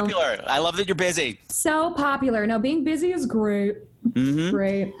so popular. I love that you're busy. So popular. No, being busy is great.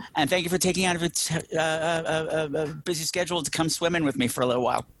 Great. And thank you for taking out of a busy schedule to come swimming with me for a little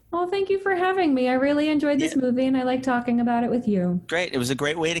while. Well, thank you for having me. I really enjoyed this movie, and I like talking about it with you. Great. It was a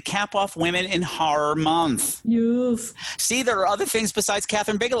great way to cap off Women in Horror Month. Yes. See, there are other things besides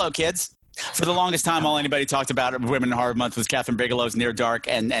Catherine Bigelow, kids. For the longest time, all anybody talked about Women in Horror Month was Catherine Bigelow's Near Dark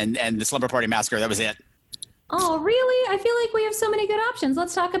and the Slumber Party Massacre. That was it. Oh, really? I feel like we have so many good options.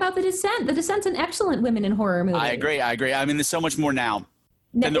 Let's talk about The Descent. The Descent's an excellent women in horror movie. I agree. I mean, there's so much more now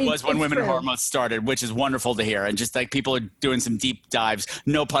than there was when Women in Horror Month started, which is wonderful to hear. And just like people are doing some deep dives,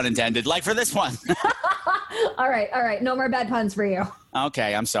 no pun intended, like for this one. All right. No more bad puns for you.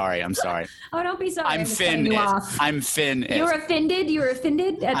 Okay, I'm sorry. Oh, don't be sorry. I'm Finn. I'm Finn. You were offended? You were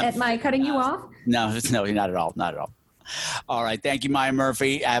offended at my cutting you off? No, not at all. Not at all. All right. Thank you, Maya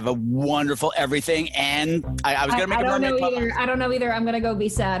Murphy. Have a wonderful everything. And I was going to make a mermaid. I don't know either. I'm going to go be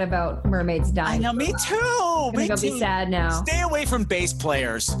sad about mermaids dying. I know, me too. I'm going to go be sad now. Stay away from bass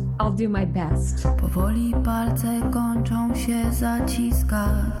players. I'll do my best. Powoli palce kończą się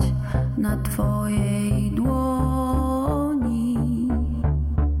zaciskać na twojej dłoni.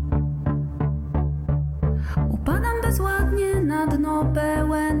 Upadam bezładnie na dno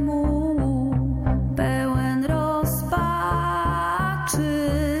pełen mułu, pełen rozpaczy.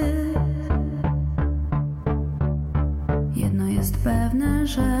 Jedno jest pewne,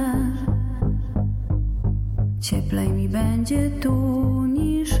 że cieplej mi będzie tu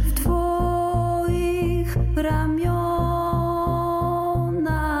niż w twoich ramionach.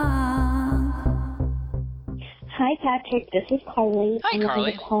 Hi, Patrick. This is Carly. Hi, Carly. I'm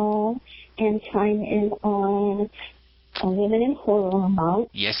going to call and chime in on Women in Horror Month.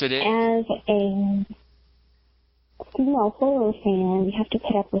 Yes, it is. As a female horror fan, you have to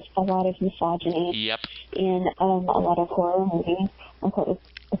put up with a lot of misogyny in a lot of horror movies. And so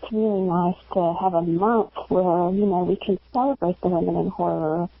it's really nice to have a month where, we can celebrate the women in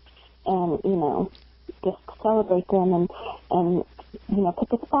horror and, just celebrate them and put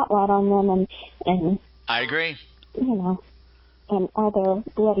the spotlight on them and I agree. And all their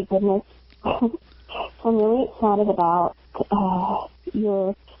bloody goodness. So I'm really excited about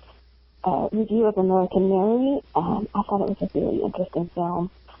your review of American Mary. I thought it was a really interesting film.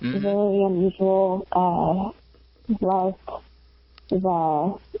 Very unusual. Loved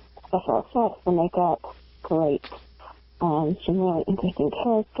the special effects, the makeup, great. Some really interesting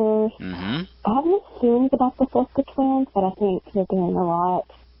characters. I have assumed about the Sister Twins, but I think they're doing a lot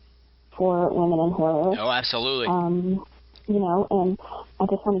for women in horror. Oh, absolutely. And I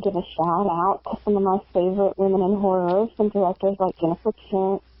just want to give a shout out to some of my favorite women in horror, some directors like Jennifer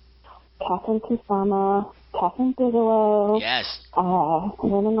Kent, Catherine Kusama, Catherine Bigelow. Yes.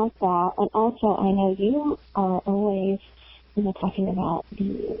 Women like that. And also, I know you are always, talking about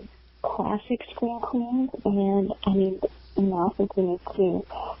the classic screen queens, and I think we need to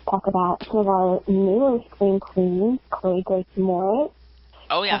talk about some of our newer screen queens, Chloe Grace Moritz.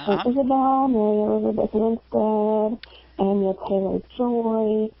 Oh, yeah. Isabel, Mary Elizabeth Winstead, Anya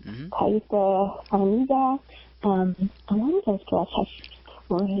Taylor-Joy, Taissa Farmiga. A lot of those girls have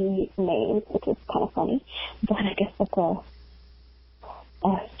 3 names, which is kind of funny, but I guess that's a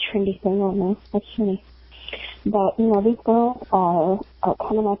trendy thing on there. That's funny. But, these girls are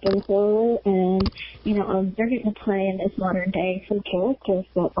coming up in horror, and, they're getting to play in this modern day some characters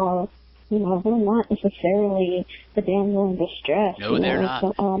that are, they're not necessarily the damsel in distress. No, they're not.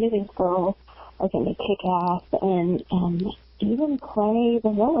 So a lot of these girls are going to kick ass and even play the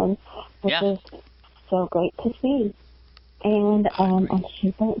villain, which is so great to see. And I'm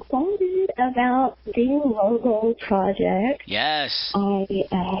super excited about the logo project. Yes. I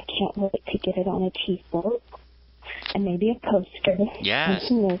can't wait to get it on a t-shirt and maybe a poster. Yes.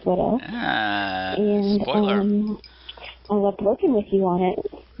 And who knows what else. And spoiler. I loved working with you on it.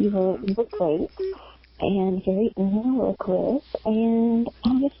 You were great and very easy to work with. And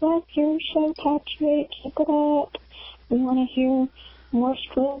I just love your show, Patrick. Keep it up. We want to hear more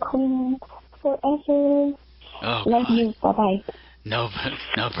Screen Queens forever. Oh, love you. Bye-bye. No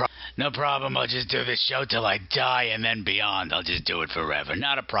problem. I'll just do this show till I die and then beyond. I'll just do it forever.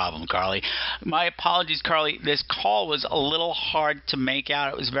 Not a problem, Carly. My apologies, Carly. This call was a little hard to make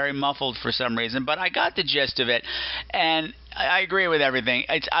out. It was very muffled for some reason, but I got the gist of it, and I agree with everything.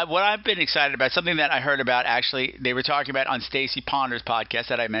 What I've been excited about, something that I heard about, actually, they were talking about on Stacey Ponder's podcast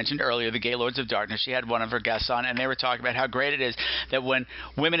that I mentioned earlier, the Gaylords of Darkness. She had one of her guests on, and they were talking about how great it is that when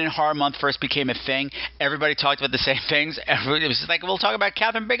Women in Horror Month first became a thing, everybody talked about the same things. It was just like, we'll talk about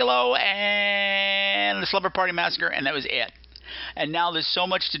Catherine Bigelow and the Slumber Party Massacre, and that was it. And now there's so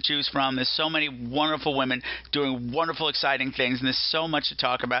much to choose from. There's so many wonderful women doing wonderful, exciting things, and there's so much to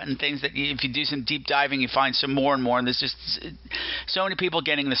talk about, and things that if you do some deep diving, you find some more and more. And there's just so many people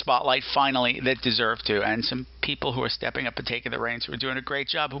getting the spotlight finally that deserve to, and some people who are stepping up and taking the reins, who are doing a great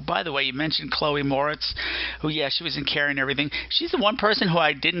job. Who, by the way, you mentioned Chloe Moritz, who, she was in Carrie and everything. She's the one person who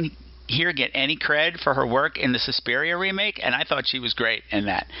I didn't hear get any cred for her work in the Suspiria remake, and I thought she was great in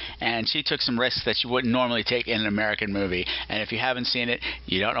that. And she took some risks that she wouldn't normally take in an American movie. And if you haven't seen it,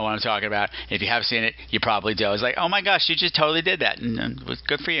 you don't know what I'm talking about. If you have seen it, you probably do. I was like, oh my gosh, you just totally did that. And it was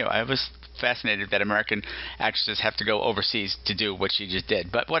good for you. I was fascinated that American actresses have to go overseas to do what she just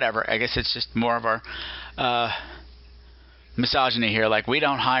did. But whatever. I guess it's just more of our misogyny here. Like, we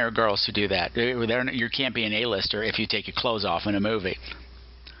don't hire girls to do that. You can't be an A-lister if you take your clothes off in a movie.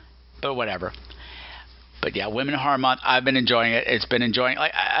 But whatever. But yeah, Women in Horror Month, I've been enjoying it.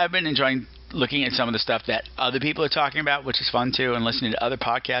 I've been enjoying looking at some of the stuff that other people are talking about, which is fun too, and listening to other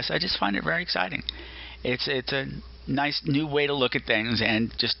podcasts. I just find it very exciting. It's a nice new way to look at things,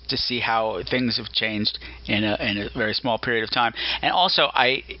 and just to see how things have changed in a very small period of time. And also,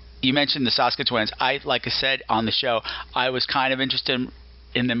 you mentioned the Soska twins. Like I said on the show, I was kind of interested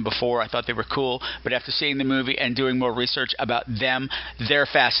in them before. I thought they were cool, but after seeing the movie and doing more research about them, they're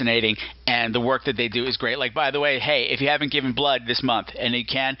fascinating, and the work that they do is great. Like, by the way, hey, if you haven't given blood this month, and you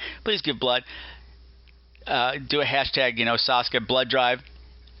can, please give blood. Do a hashtag, Soska Blood Drive.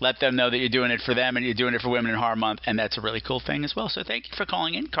 Let them know that you're doing it for them and you're doing it for Women in Horror Month, and that's a really cool thing as well. So thank you for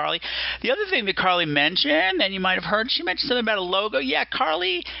calling in, Carly. The other thing that Carly mentioned, and you might have heard, she mentioned something about a logo. Yeah,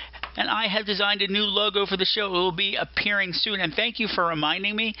 Carly and I have designed a new logo for the show. It will be appearing soon, and thank you for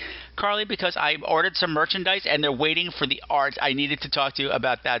reminding me, Carly, because I ordered some merchandise, and they're waiting for the art. I needed to talk to you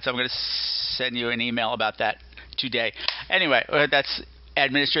about that, so I'm going to send you an email about that today. Anyway, that's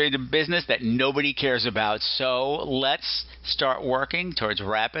administrative business that nobody cares about. So let's start working towards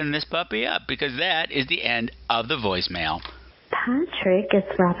wrapping this puppy up, because that is the end of the voicemail. Patrick,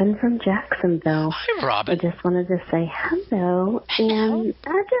 it's Robin from Jacksonville. Hi, Robin. I just wanted to say hello, and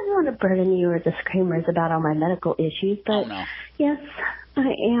I didn't want to burden you or the Screamers about all my medical issues, but yes,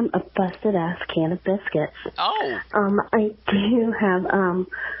 I am a busted-ass can of biscuits. Oh. I do have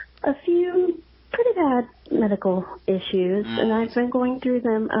a few pretty bad medical issues, and I've been going through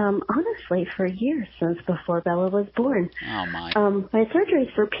them, honestly, for years, since before Bella was born. Oh, my. My surgery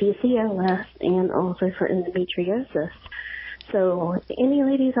is for PCOS and also for endometriosis. So any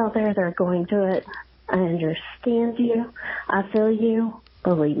ladies out there that are going through it, I understand you. I feel you.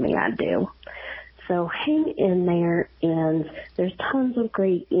 Believe me, I do. So hang in there, and there's tons of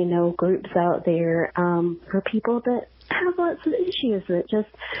great, groups out there for people that have lots of issues that just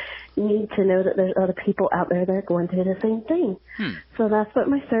need to know that there's other people out there that are going through the same thing. So that's what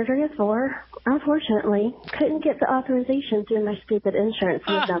my surgery is for. Unfortunately, couldn't get the authorization through my stupid insurance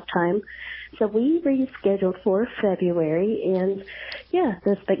in enough time. So we rescheduled for February, and yeah,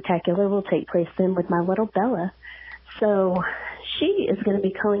 the spectacular will take place then with my little Bella. So she is going to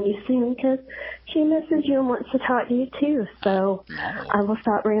be calling you soon because she misses you and wants to talk to you too. So I will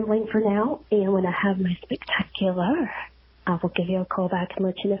stop rambling for now, and when I have my spectacular, I will give you a call back and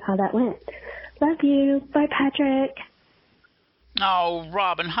let you know how that went. Love you. Bye, Patrick. Oh,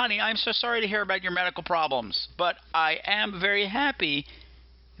 Robin, honey, I'm so sorry to hear about your medical problems, but I am very happy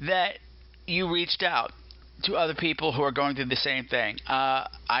that you reached out to other people who are going through the same thing. I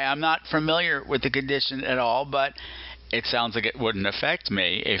am not familiar with the condition at all, but it sounds like it wouldn't affect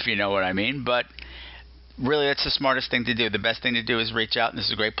me, if you know what I mean. But really, that's the smartest thing to do. The best thing to do is reach out, and this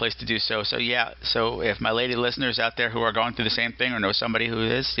is a great place to do so. So, yeah, so if my lady listeners out there who are going through the same thing or know somebody who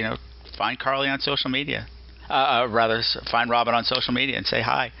is, find Carly on social media. Find Robin on social media and say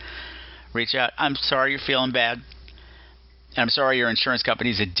hi. Reach out. I'm sorry you're feeling bad. I'm sorry your insurance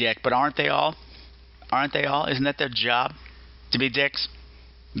company's a dick, but aren't they all? Aren't they all? Isn't that their job, to be dicks?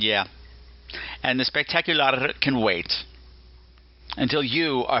 Yeah. And the spectacular can wait until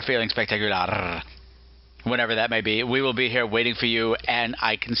you are feeling spectacular, whenever that may be. We will be here waiting for you, and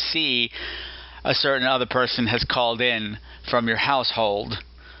I can see a certain other person has called in from your household,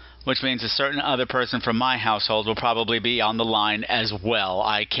 which means a certain other person from my household will probably be on the line as well.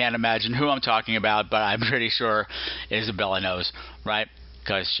 I can't imagine who I'm talking about, but I'm pretty sure Isabella knows, right?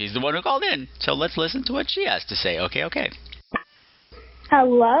 Because she's the one who called in. So let's listen to what she has to say. Okay.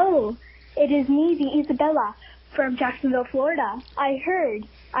 Hello. It is me, the Isabella, from Jacksonville, Florida. I heard.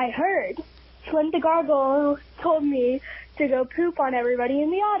 Slim the Gargle told me to go poop on everybody in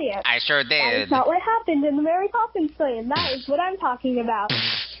the audience. I sure did. That is not what happened in the Mary Poppins plan. That is what I'm talking about.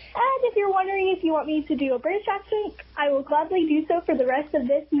 And if you're wondering if you want me to do a British accent, I will gladly do so for the rest of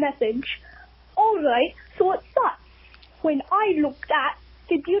this message. Alright, so what's that? When I looked at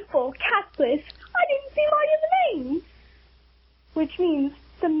the beautiful cast list, I didn't see mine in the names, which means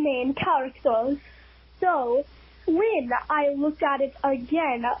the main characters. So, when I looked at it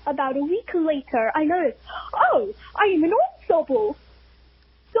again about a week later, I noticed, oh, I am an ensemble.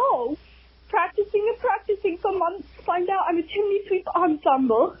 So, practicing for months, find out I'm a chimney sweep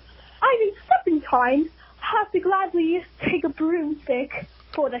ensemble. I sometimes have to gladly take a broomstick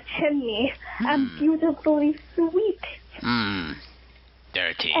for the chimney and beautifully sweep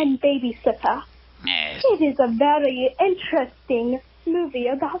Dirty. and babysitter. Yes. It is a very interesting movie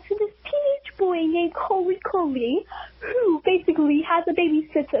about this teenage boy named Coley, who basically has a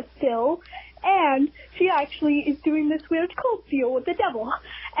babysitter still, and she actually is doing this weird cold deal with the devil.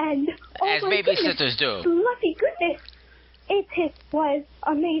 And As babysitters do. Bloody goodness. It was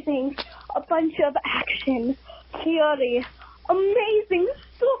amazing. A bunch of action, fury, amazing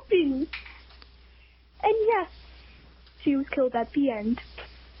stuffing. And yes, she was killed at the end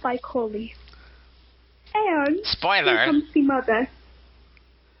by Coley. And Spoiler. here comes the mother.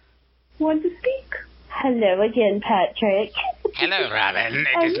 Want to speak? Hello again, Patrick. Hello, Robin. It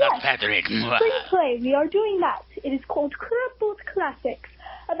And is not yes, Patrick. Screenplay, we are doing that. It is called Crumpled Classics,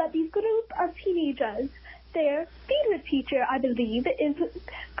 about these group of teenagers. Their theater teacher, I believe, is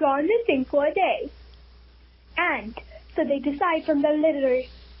gone missing for a day. And so they decide from the literary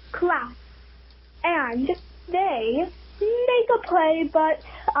class. And they make a play, but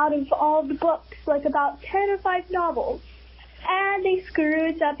out of all the books, like about 10 or 5 novels. And they screw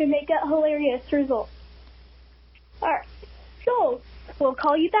it up and make a hilarious result. Alright, so we'll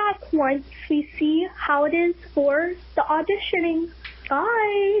call you back once we see how it is for the auditioning.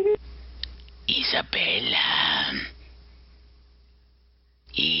 Bye! Isabella.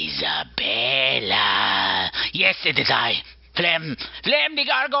 Isabella. Yes, it is I. Flem the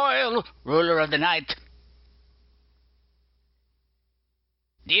gargoyle, ruler of the night.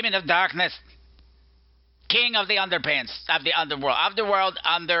 Demon of darkness. King of the underpants, of the underworld.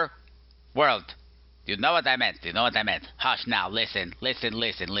 Underworld. You know what I meant. Hush now, listen.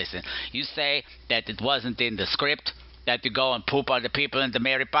 You say that it wasn't in the script, that you go and poop on the people in the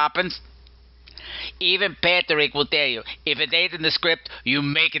Mary Poppins? Even Patrick will tell you, if it ain't in the script, you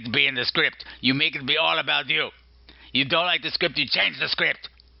make it be in the script. You make it be all about you. You don't like the script, you change the script.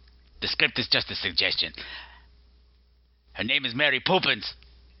 The script is just a suggestion. Her name is Mary Poppins.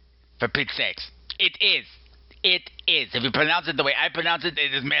 For Pete's sakes. It is. If you pronounce it the way I pronounce it,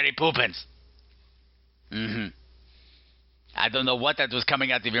 it is Mary Poppins. I don't know what that was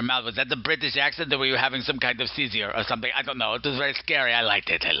coming out of your mouth. Was that the British accent, or were you having some kind of seizure or something? I don't know. It was very scary. I liked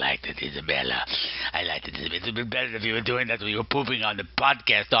it, Isabella. I liked it. It would have been better if you were doing that when you were pooping on the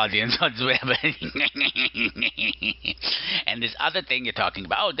podcast audience. And this other thing you're talking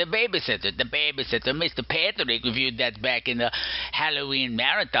about, the babysitter. Mr. Patrick reviewed that back in the Halloween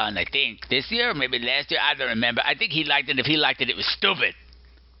marathon, I think. This year, or maybe last year, I don't remember. I think he liked it. If he liked it, it was stupid.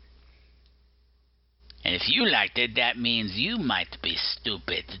 And if you liked it, that means you might be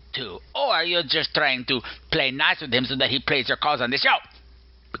stupid too. Or you're just trying to play nice with him so that he plays your calls on the show.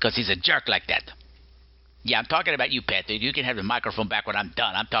 Because he's a jerk like that. Yeah, I'm talking about you, Patrick. You can have the microphone back when I'm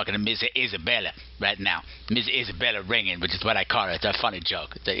done. I'm talking to Miss Isabella right now. Miss Isabella Ringing, which is what I call her. It's a funny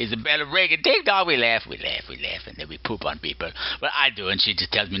joke. It's a Isabella Ringing. Ding dong, we laugh, and then we poop on people. Well, I do, and she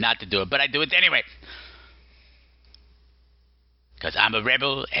just tells me not to do it, but I do it anyway. Because I'm a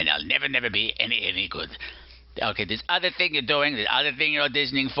rebel, and I'll never be any good. Okay, this other thing you're doing, this other thing you're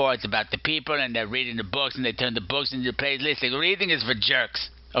auditioning for, it's about the people, and they're reading the books, and they turn the books into plays. Listen, reading is for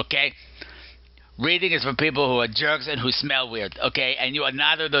jerks, okay? Reading is for people who are jerks and who smell weird, okay? And you are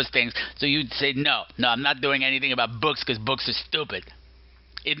neither of those things, so you'd say, no, I'm not doing anything about books, because books are stupid.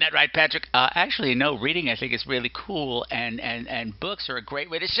 Isn't that right, Patrick? Actually, no, reading I think is really cool, and books are a great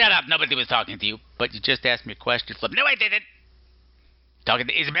way to... Shut up, nobody was talking to you, but you just asked me a question, Flip. No, I didn't! Talking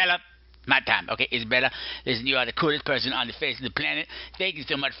to Isabella. My time. Okay, Isabella. Listen, you are the coolest person on the face of the planet. Thank you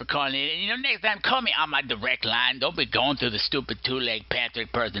so much for calling in. And, next time, call me on my direct line. Don't be going through the stupid two-leg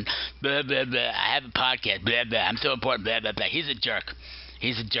Patrick person. Blah, blah, blah. I have a podcast. Blah, blah. I'm so important. Blah, blah, blah. He's a jerk.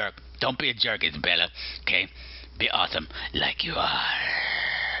 Don't be a jerk, Isabella. Okay? Be awesome like you are.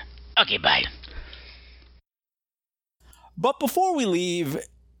 Okay, bye. But before we leave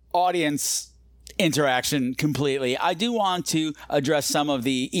audience interaction completely, I do want to address some of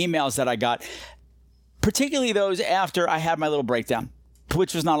the emails that I got, particularly those after I had my little breakdown,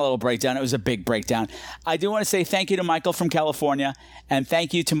 which was not a little breakdown. It was a big breakdown. I do want to say thank you to Michael from California and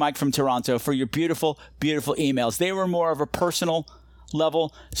thank you to Mike from Toronto for your beautiful, beautiful emails. They were more of a personal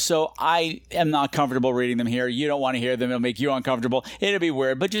level, so I am not comfortable reading them here. You don't want to hear them. It'll make you uncomfortable. It'll be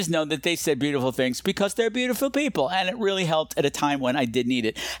weird, but just know that they said beautiful things because they're beautiful people, and it really helped at a time when I did need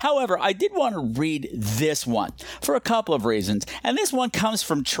it. However, I did want to read this one for a couple of reasons, and this one comes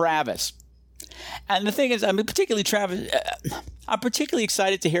from Travis. And the thing is, I'm particularly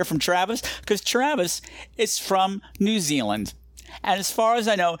excited to hear from Travis because Travis is from New Zealand. And as far as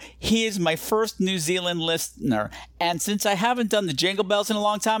I know, he is my first New Zealand listener. And since I haven't done the Jingle Bells in a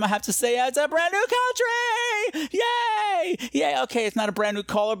long time, I have to say it's a brand new country! Yay! Yay, okay, it's not a brand new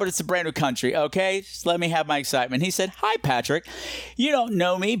caller, but it's a brand new country, okay? Just let me have my excitement. He said, "Hi, Patrick. You don't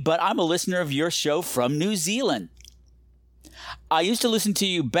know me, but I'm a listener of your show from New Zealand. I used to listen to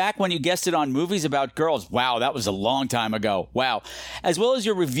you back when you guested on movies about girls." Wow, that was a long time ago. Wow. "As well as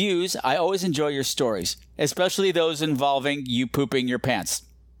your reviews, I always enjoy your stories, especially those involving you pooping your pants."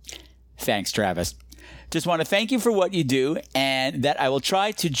 Thanks, Travis. "Just want to thank you for what you do and that I will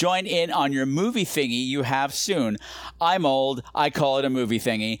try to join in on your movie thingy you have soon. I'm old. I call it a movie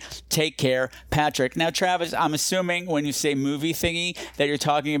thingy. Take care, Patrick." Now, Travis, I'm assuming when you say movie thingy that you're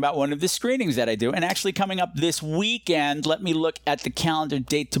talking about one of the screenings that I do. And actually coming up this weekend, let me look at the calendar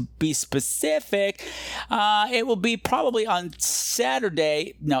date to be specific. It will be probably on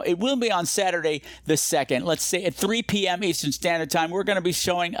Saturday. No, it will be on Saturday the 2nd. Let's say at 3 p.m. Eastern Standard Time. We're going to be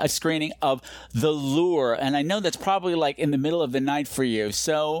showing a screening of The Lure. And I know that's probably like in the middle of the night for you.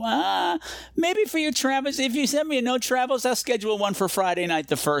 So maybe for you, Travis, if you send me a note, Travis, I'll schedule one for Friday night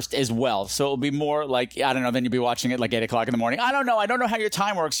the 1st as well. So it'll be more like, I don't know, then you'll be watching it like 8 o'clock in the morning. I don't know. I don't know how your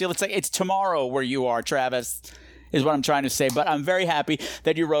time works. It's like it's tomorrow where you are, Travis, is what I'm trying to say. But I'm very happy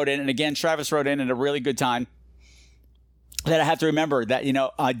that you wrote in. And again, Travis wrote in at a really good time that I have to remember that,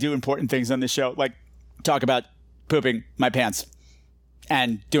 I do important things on this show, like talk about pooping my pants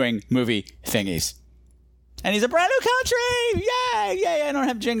and doing movie thingies. And he's a brand new country! Yay! Yay! I don't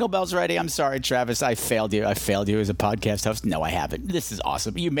have Jingle Bells ready. I'm sorry, Travis. I failed you. I failed you as a podcast host. No, I haven't. This is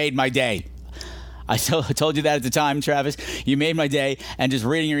awesome. You made my day. I told you that at the time, Travis. You made my day. And just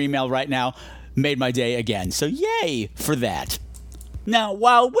reading your email right now made my day again. So yay for that. Now,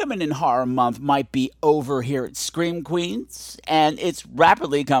 while Women in Horror Month might be over here at Scream Queens, and it's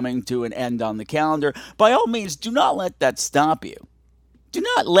rapidly coming to an end on the calendar, by all means, do not let that stop you. Do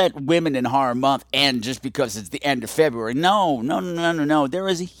not let Women in Horror Month end just because it's the end of February. No. There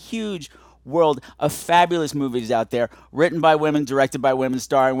is a huge world of fabulous movies out there, written by women, directed by women,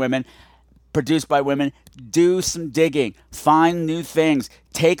 starring women, produced by women. Do some digging. Find new things.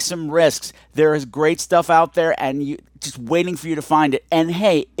 Take some risks. There is great stuff out there, and just waiting for you to find it. And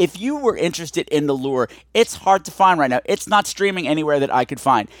hey, if you were interested in The Lure, it's hard to find right now. It's not streaming anywhere that I could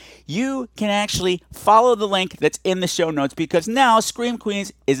find. You can actually follow the link that's in the show notes, because now Scream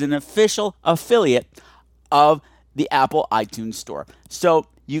Queens is an official affiliate of the Apple iTunes Store. So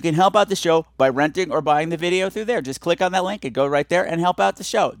you can help out the show by renting or buying the video through there. Just click on that link and go right there and help out the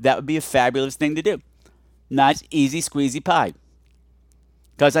show. That would be a fabulous thing to do. Nice, easy, squeezy pie.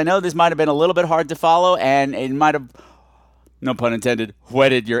 Because I know this might have been a little bit hard to follow, and it might have, no pun intended,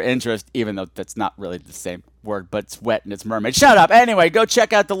 whetted your interest, even though that's not really the same word, but it's wet and it's mermaid. Shut up. Anyway, go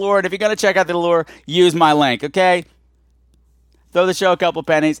check out The Lure, and if you're going to check out The Lure, use my link, okay? Throw the show a couple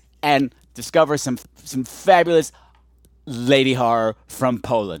pennies and discover some fabulous lady horror from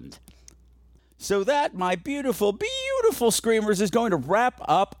Poland. So that, my beautiful, beautiful screamers, is going to wrap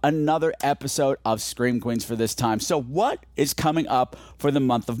up another episode of Scream Queens for this time. So what is coming up for the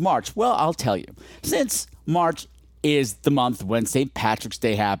month of March? Well, I'll tell you. Since March is the month when St. Patrick's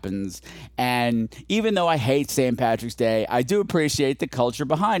Day happens, and even though I hate St. Patrick's Day, I do appreciate the culture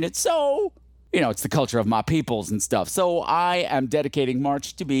behind it. So, it's the culture of my peoples and stuff. So I am dedicating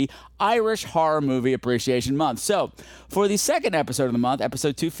March to be Irish Horror Movie Appreciation Month. So for the second episode of the month,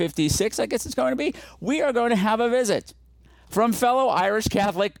 episode 256, I guess it's going to be, we are going to have a visit from fellow Irish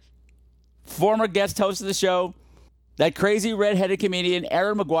Catholic, former guest host of the show, that crazy redheaded comedian,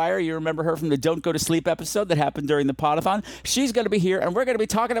 Erin McGuire. You remember her from the Don't Go to Sleep episode that happened during the Podathon. She's going to be here, and we're going to be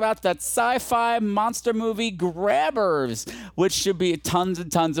talking about that sci-fi monster movie Grabbers, which should be tons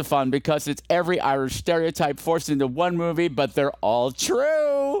and tons of fun because it's every Irish stereotype forced into one movie, but they're all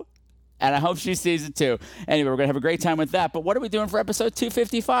true. And I hope she sees it too. Anyway, we're going to have a great time with that. But what are we doing for episode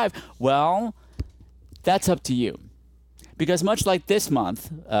 255? Well, that's up to you. Because much like this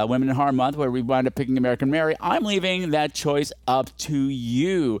month, Women in Horror Month, where we wind up picking American Mary, I'm leaving that choice up to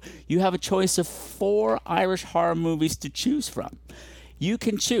you. You have a choice of 4 Irish horror movies to choose from. You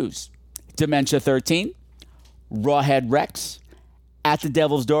can choose Dementia 13, Rawhead Rex, At the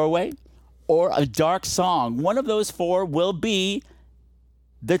Devil's Doorway, or A Dark Song. One of those 4 will be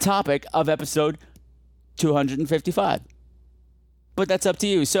the topic of episode 255. But that's up to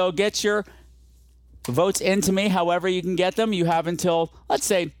you. So get your votes into me however you can get them. You have until, let's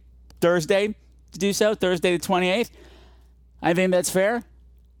say, Thursday to do so, Thursday the 28th. I think that's fair.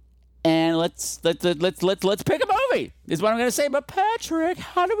 And let's pick a movie, is what I'm going to say. But Patrick,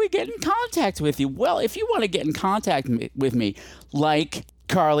 how do we get in contact with you? Well, if you want to get in contact with me, like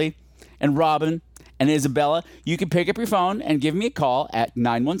Carly and Robin and Isabella, you can pick up your phone and give me a call at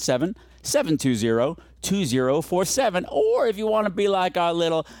 917-720-2047. Or if you want to be like our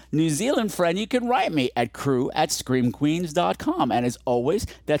little New Zealand friend, you can write me at crew@screamqueens.com. And as always,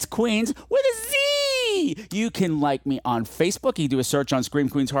 that's Queens with a Z. You can like me on Facebook. You can do a search on Scream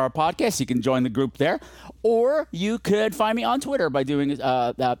Queens Horror Podcast. You can join the group there. Or you could find me on Twitter by doing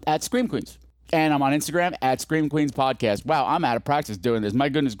at Scream Queens. And I'm on Instagram at Scream Queens Podcast. Wow, I'm out of practice doing this. My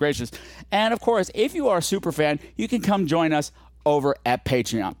goodness gracious. And of course, if you are a super fan, you can come join us over at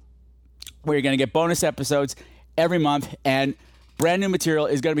Patreon, where you're going to get bonus episodes every month. And brand new material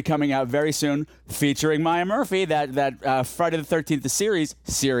is going to be coming out very soon featuring Maya Murphy. That Friday the 13th series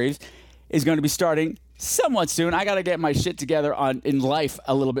is going to be starting somewhat soon. I got to get my shit together in life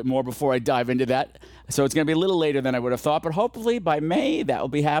a little bit more before I dive into that. So it's going to be a little later than I would have thought, but hopefully by May that will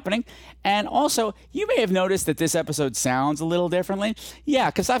be happening. And also, you may have noticed that this episode sounds a little differently. Yeah,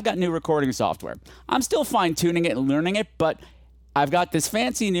 because I've got new recording software. I'm still fine-tuning it and learning it, but I've got this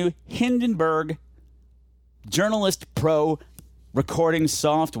fancy new Hindenburg Journalist Pro recording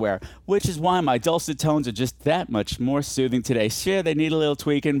software, which is why my dulcet tones are just that much more soothing today. Sure, they need a little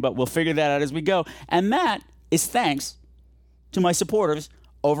tweaking, but we'll figure that out as we go. And that is thanks to my supporters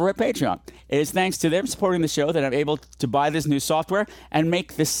over at Patreon. It is thanks to them supporting the show that I'm able to buy this new software and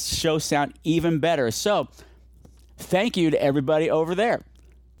make this show sound even better. So, thank you to everybody over there.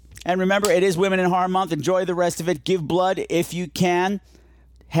 And remember, it is Women in Horror Month. Enjoy the rest of it. Give blood if you can.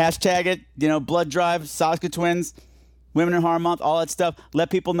 Hashtag it, blood drive, Soska Twins, Women in Horror Month, all that stuff.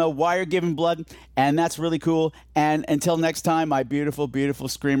 Let people know why you're giving blood, and that's really cool. And until next time, my beautiful, beautiful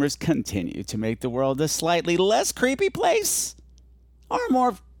screamers, continue to make the world a slightly less creepy place or a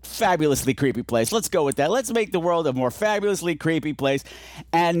more fabulously creepy place. Let's go with that. Let's make the world a more fabulously creepy place,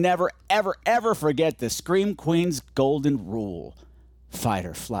 and never, ever, ever forget the Scream Queen's golden rule. Fight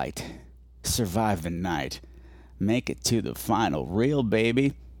or flight. Survive the night. Make it to the final reel,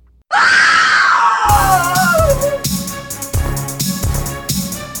 baby.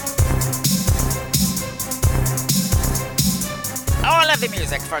 All of the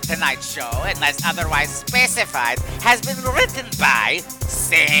music for tonight's show, unless otherwise specified, has been written by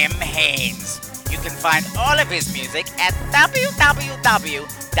Sam Haynes. You can find all of his music at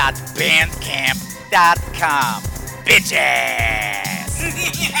www.bandcamp.com. Bitches!